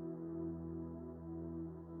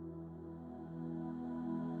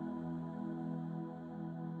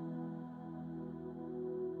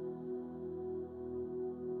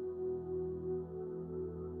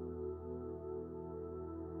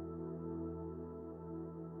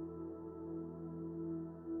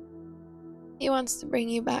 He wants to bring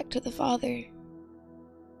you back to the Father.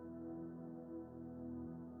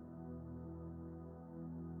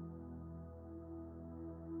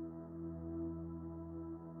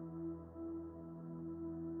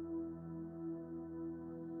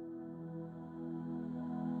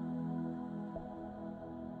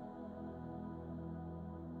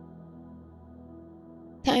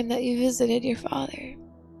 time that you visited your father.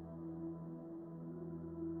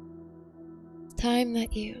 It's time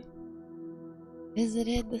that you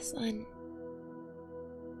visited the sun.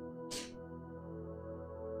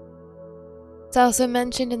 It's also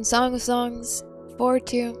mentioned in Song of Songs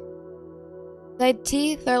 4:2. Thy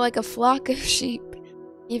teeth are like a flock of sheep,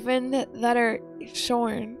 even that are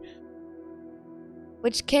shorn,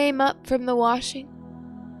 which came up from the washing,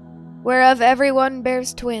 whereof every one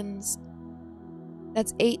bears twins.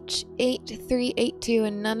 That's H8:3:8:2,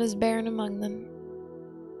 and none is barren among them.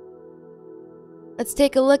 Let's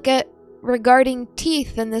take a look at regarding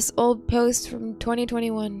teeth in this old post from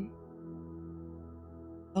 2021.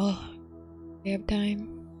 Oh, we have time.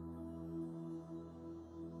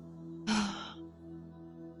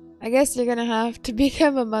 I guess you're gonna have to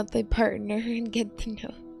become a monthly partner and get the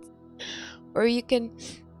notes. Or you can,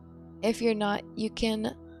 if you're not, you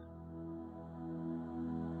can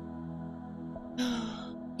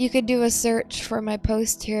do a search for my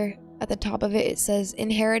post here. At the top of it, it says,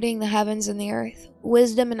 inheriting the heavens and the earth,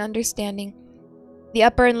 wisdom and understanding, the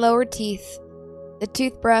upper and lower teeth, the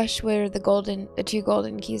toothbrush were the two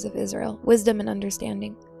golden keys of Israel, wisdom and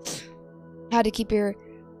understanding. How to keep your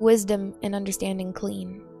wisdom and understanding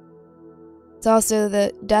clean. It's also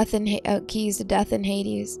the keys to death and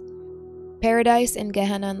Hades, paradise and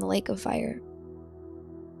Gehenna and the lake of fire.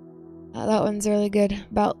 That one's really good,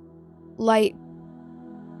 about light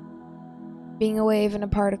being a wave and a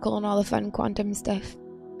particle and all the fun quantum stuff.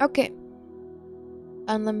 Okay.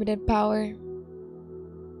 Unlimited power.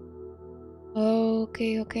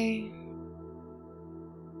 Okay.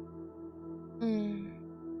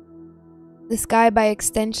 The sky by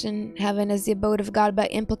extension, heaven is the abode of God, by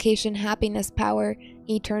implication, happiness, power,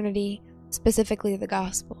 eternity, specifically the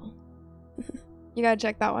gospel. You gotta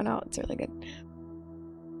check that one out, it's really good.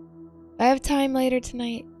 If I have time later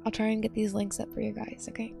tonight, I'll try and get these links up for you guys,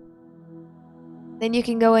 okay? Then you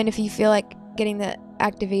can go in if you feel like getting the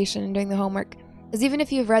activation and doing the homework. Because even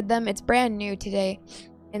if you've read them, it's brand new today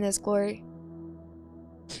in this glory.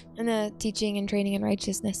 In the teaching and training in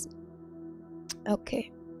righteousness.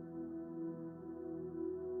 Okay.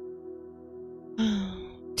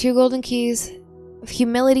 2 golden keys of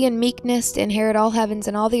humility and meekness to inherit all heavens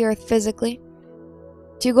and all the earth physically.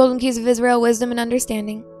 2 golden keys of Israel, wisdom and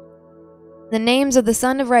understanding. The names of the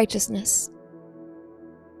Son of Righteousness.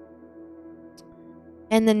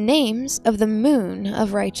 And the names of the moon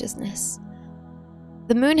of righteousness.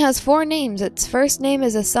 The moon has 4 names. Its first name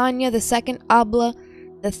is Asanya, the second Abla,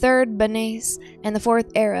 the third Banes, and the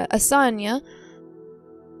fourth Era. Asanya,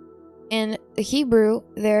 in the Hebrew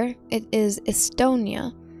there, it is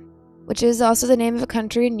Estonia, which is also the name of a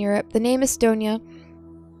country in Europe. The name Estonia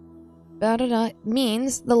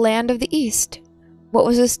means the land of the east. What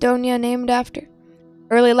was Estonia named after?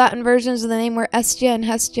 Early Latin versions of the name were Estia and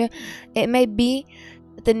Hestia. It may be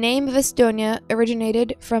that the name of Estonia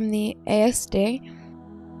originated from the Aeste,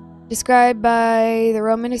 described by the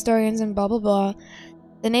Roman historians and blah blah blah.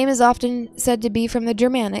 The name is often said to be from the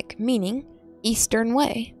Germanic, meaning eastern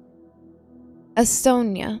way.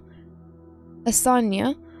 Estonia,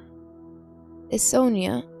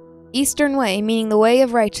 eastern way, meaning the way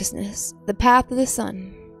of righteousness, the path of the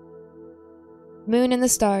sun. Moon and the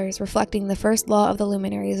stars, reflecting the first law of the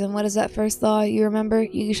luminaries. And what is that first law? You remember?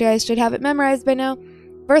 You guys should have it memorized by now.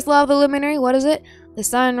 First law of the luminary, what is it? The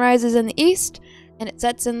sun rises in the east, and it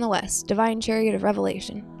sets in the west. Divine chariot of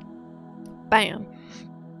revelation. Bam.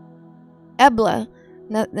 Ebla,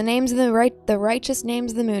 the names of the righteous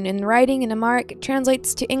names of the moon. In writing in Amharic, it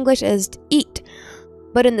translates to English as to eat.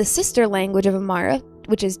 But in the sister language of Amhara,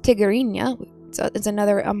 which is Tigrinya, so it's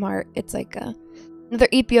another Amharic, it's like another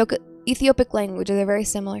Ethiopic language. They're very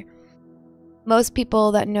similar. Most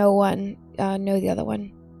people that know one know the other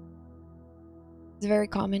one. It's very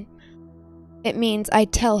common. It means I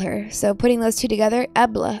tell her. So putting those two together,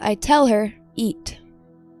 Ebla, I tell her, eat.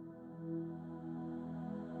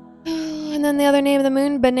 And then the other name of the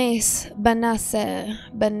moon, Banes.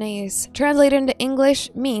 Translated into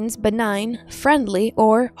English means benign, friendly,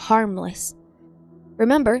 or harmless.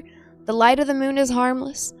 Remember, the light of the moon is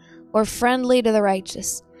harmless or friendly to the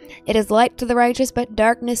righteous. It is light to the righteous, but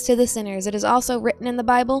darkness to the sinners. It is also written in the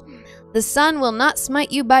Bible, the sun will not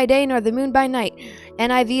smite you by day, nor the moon by night.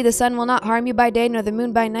 NIV, the sun will not harm you by day, nor the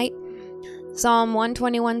moon by night. Psalm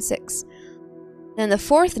 121:6. Then the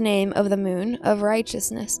fourth name of the moon, of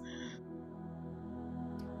righteousness,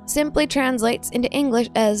 simply translates into English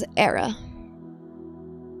as Era.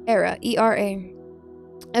 Era, E-R-A.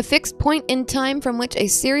 A fixed point in time from which a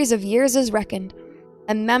series of years is reckoned.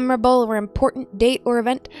 A memorable or important date or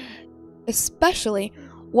event, especially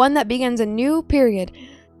one that begins a new period.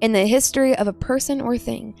 in the history of a person or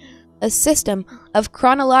thing, a system of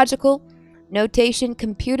chronological notation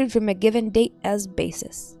computed from a given date as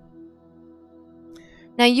basis.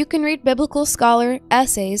 Now you can read biblical scholar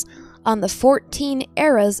essays on the 14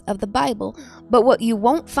 eras of the Bible, but what you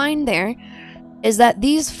won't find there is that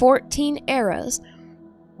these 14 eras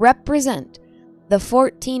represent the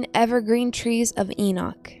 14 evergreen trees of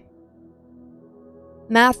Enoch.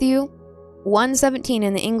 Matthew 1:17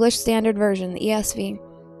 in the English Standard Version, the ESV.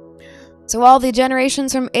 So all the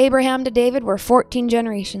generations from Abraham to David were 14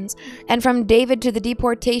 generations, and from David to the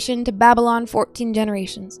deportation to Babylon, 14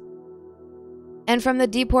 generations. And from the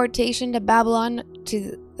deportation to Babylon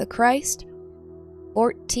to the Christ,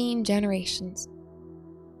 14 generations.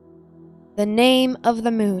 The name of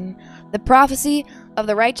the moon, the prophecy of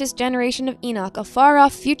the righteous generation of Enoch, a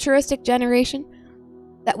far-off futuristic generation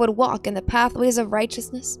that would walk in the pathways of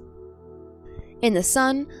righteousness. In the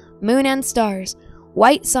sun, moon, and stars,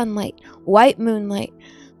 white sunlight, white moonlight,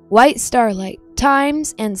 white starlight,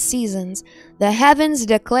 times and seasons, the heavens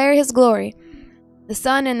declare his glory. The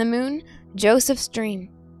sun and the moon, Joseph's dream.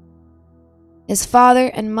 His father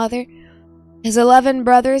and mother, his 11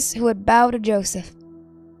 brothers who would bow to Joseph.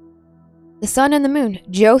 The sun and the moon,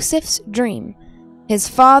 Joseph's dream. His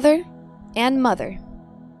father and mother.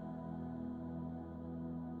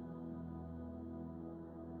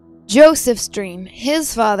 Joseph's dream,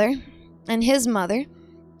 his father and his mother,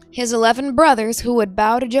 his 11 brothers who would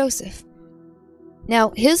bow to Joseph.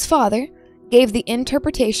 Now, his father gave the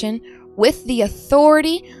interpretation with the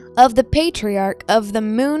authority of the patriarch of the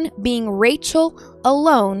moon being Rachel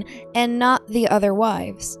alone and not the other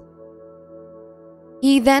wives.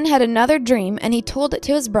 He then had another dream, and he told it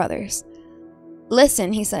to his brothers.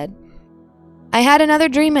 "Listen," he said, "I had another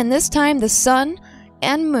dream, and this time the sun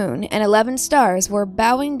and moon and 11 stars were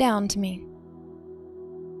bowing down to me."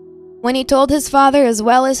 When he told his father as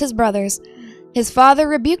well as his brothers, his father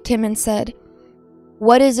rebuked him and said,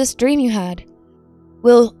 "What is this dream you had?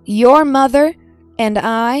 Will your mother and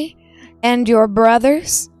I and your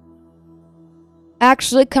brothers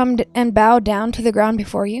actually come and bow down to the ground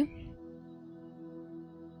before you?"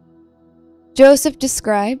 Joseph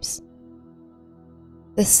describes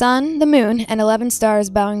the sun, the moon, and 11 stars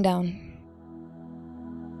bowing down.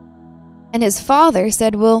 And his father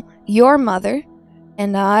said, "Will your mother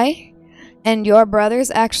and I and your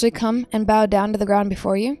brothers actually come and bow down to the ground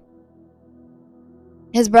before you?"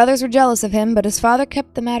 His brothers were jealous of him, but his father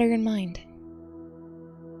kept the matter in mind.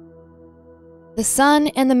 The sun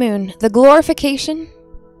and the moon, the glorification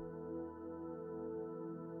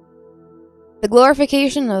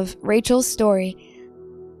of Rachel's story,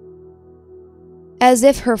 as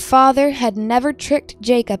if her father had never tricked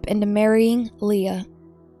Jacob into marrying Leah,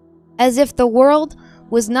 as if the world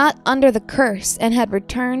was not under the curse and had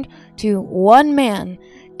returned to one man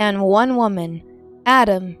and one woman,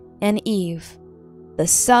 Adam and Eve, the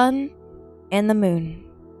sun and the moon.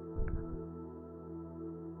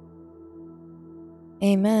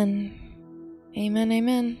 Amen. Amen,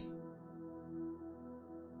 amen.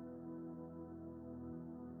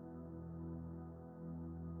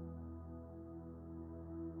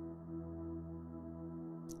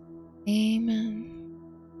 Amen.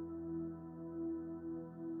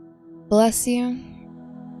 Bless you.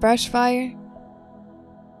 Fresh fire.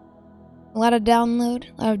 A lot of download,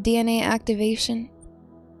 a lot of DNA activation.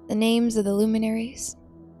 The names of the luminaries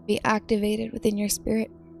be activated within your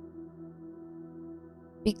spirit.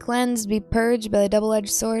 Be cleansed, be purged by the double-edged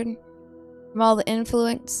sword from all the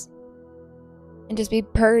influence. And just be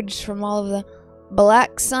purged from all of the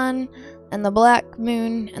black sun and the black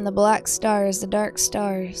moon and the black stars, the dark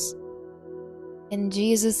stars. In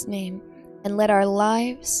Jesus' name. And let our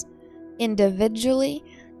lives, individually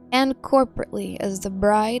and corporately as the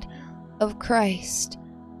bride of Christ,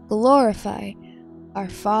 glorify our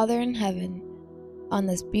Father in heaven on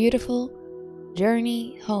this beautiful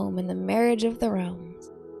journey home in the marriage of the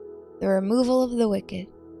realms, the removal of the wicked,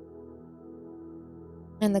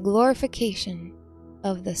 and the glorification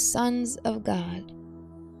of the sons of God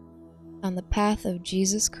on the path of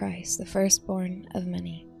Jesus Christ, the firstborn of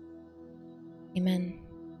many. Amen.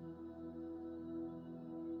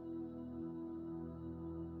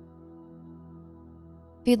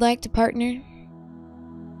 If you'd like to partner,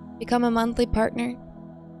 become a monthly partner,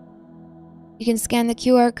 you can scan the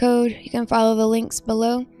QR code, you can follow the links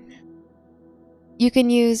below. You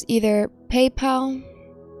can use either PayPal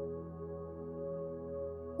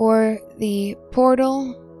or the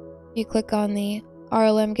portal. You click on the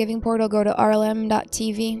RLM giving portal, go to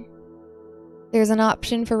rlm.tv. There's an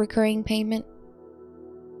option for recurring payment.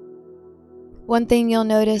 One thing you'll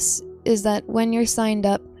notice is that when you're signed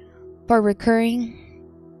up for recurring,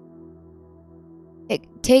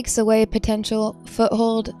 It takes away potential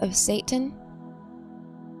foothold of Satan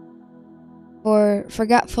for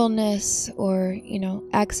forgetfulness or,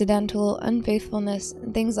 accidental unfaithfulness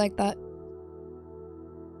and things like that.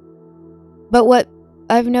 But what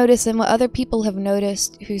I've noticed and what other people have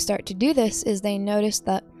noticed who start to do this is they notice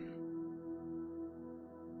that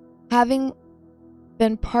having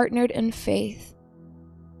been partnered in faith,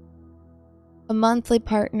 a monthly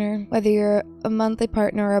partner, whether you're a monthly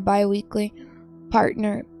partner or a bi-weekly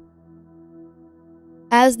partner,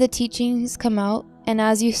 as the teachings come out and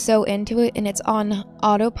as you sow into it and it's on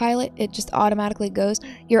autopilot, it just automatically goes,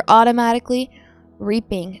 you're automatically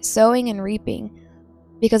reaping, sowing and reaping,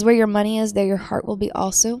 because where your money is, there your heart will be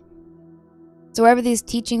also. So wherever these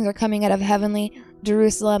teachings are coming out of heavenly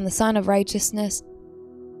Jerusalem, the Son of Righteousness,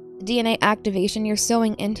 DNA activation, you're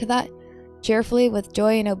sowing into that cheerfully with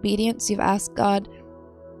joy and obedience. You've asked God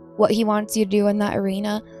what He wants you to do in that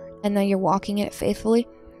arena, and then you're walking in it faithfully.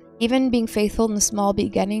 Even being faithful in the small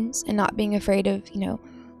beginnings and not being afraid of,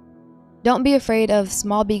 don't be afraid of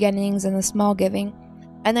small beginnings and the small giving.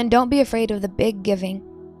 And then don't be afraid of the big giving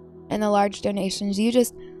and the large donations. You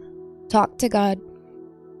just talk to God.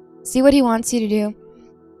 See what He wants you to do.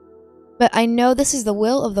 But I know this is the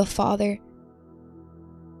will of the Father,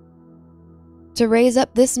 to raise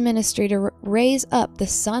up this ministry, to raise up the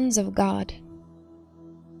sons of God,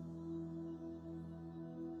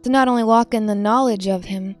 to not only walk in the knowledge of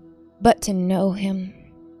Him, but to know Him,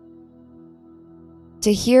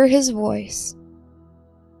 to hear His voice,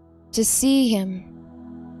 to see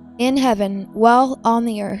Him in heaven while on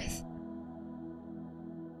the earth.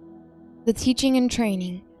 The teaching and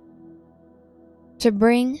training to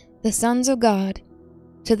bring the sons of God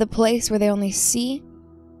to the place where they only see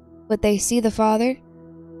what they see the Father.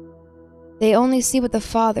 They only see what the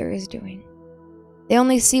Father is doing. They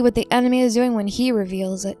only see what the enemy is doing when He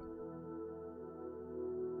reveals it.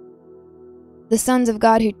 The sons of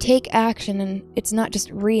God who take action, and it's not just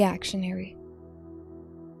reactionary.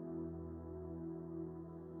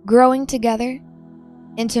 Growing together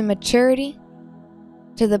into maturity,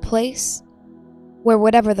 to the place where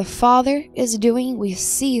whatever the Father is doing, we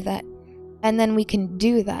see that, and then we can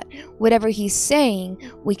do that. Whatever He's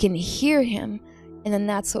saying, we can hear Him, and then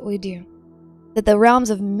that's what we do. That the realms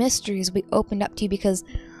of mysteries be opened up to you, because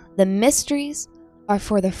the mysteries are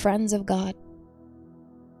for the friends of God.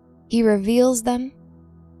 He reveals them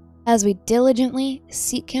as we diligently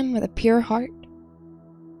seek Him with a pure heart.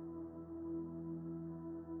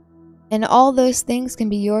 And all those things can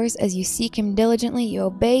be yours as you seek Him diligently. You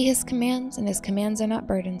obey His commands, and His commands are not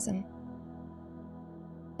burdensome.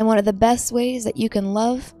 And one of the best ways that you can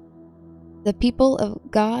love the people of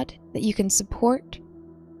God, that you can support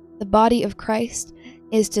the body of Christ,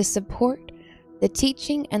 is to support the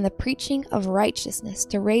teaching and the preaching of righteousness,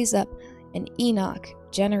 to raise up an Enoch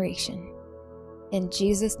generation. In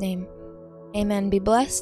Jesus' name, amen. Be blessed.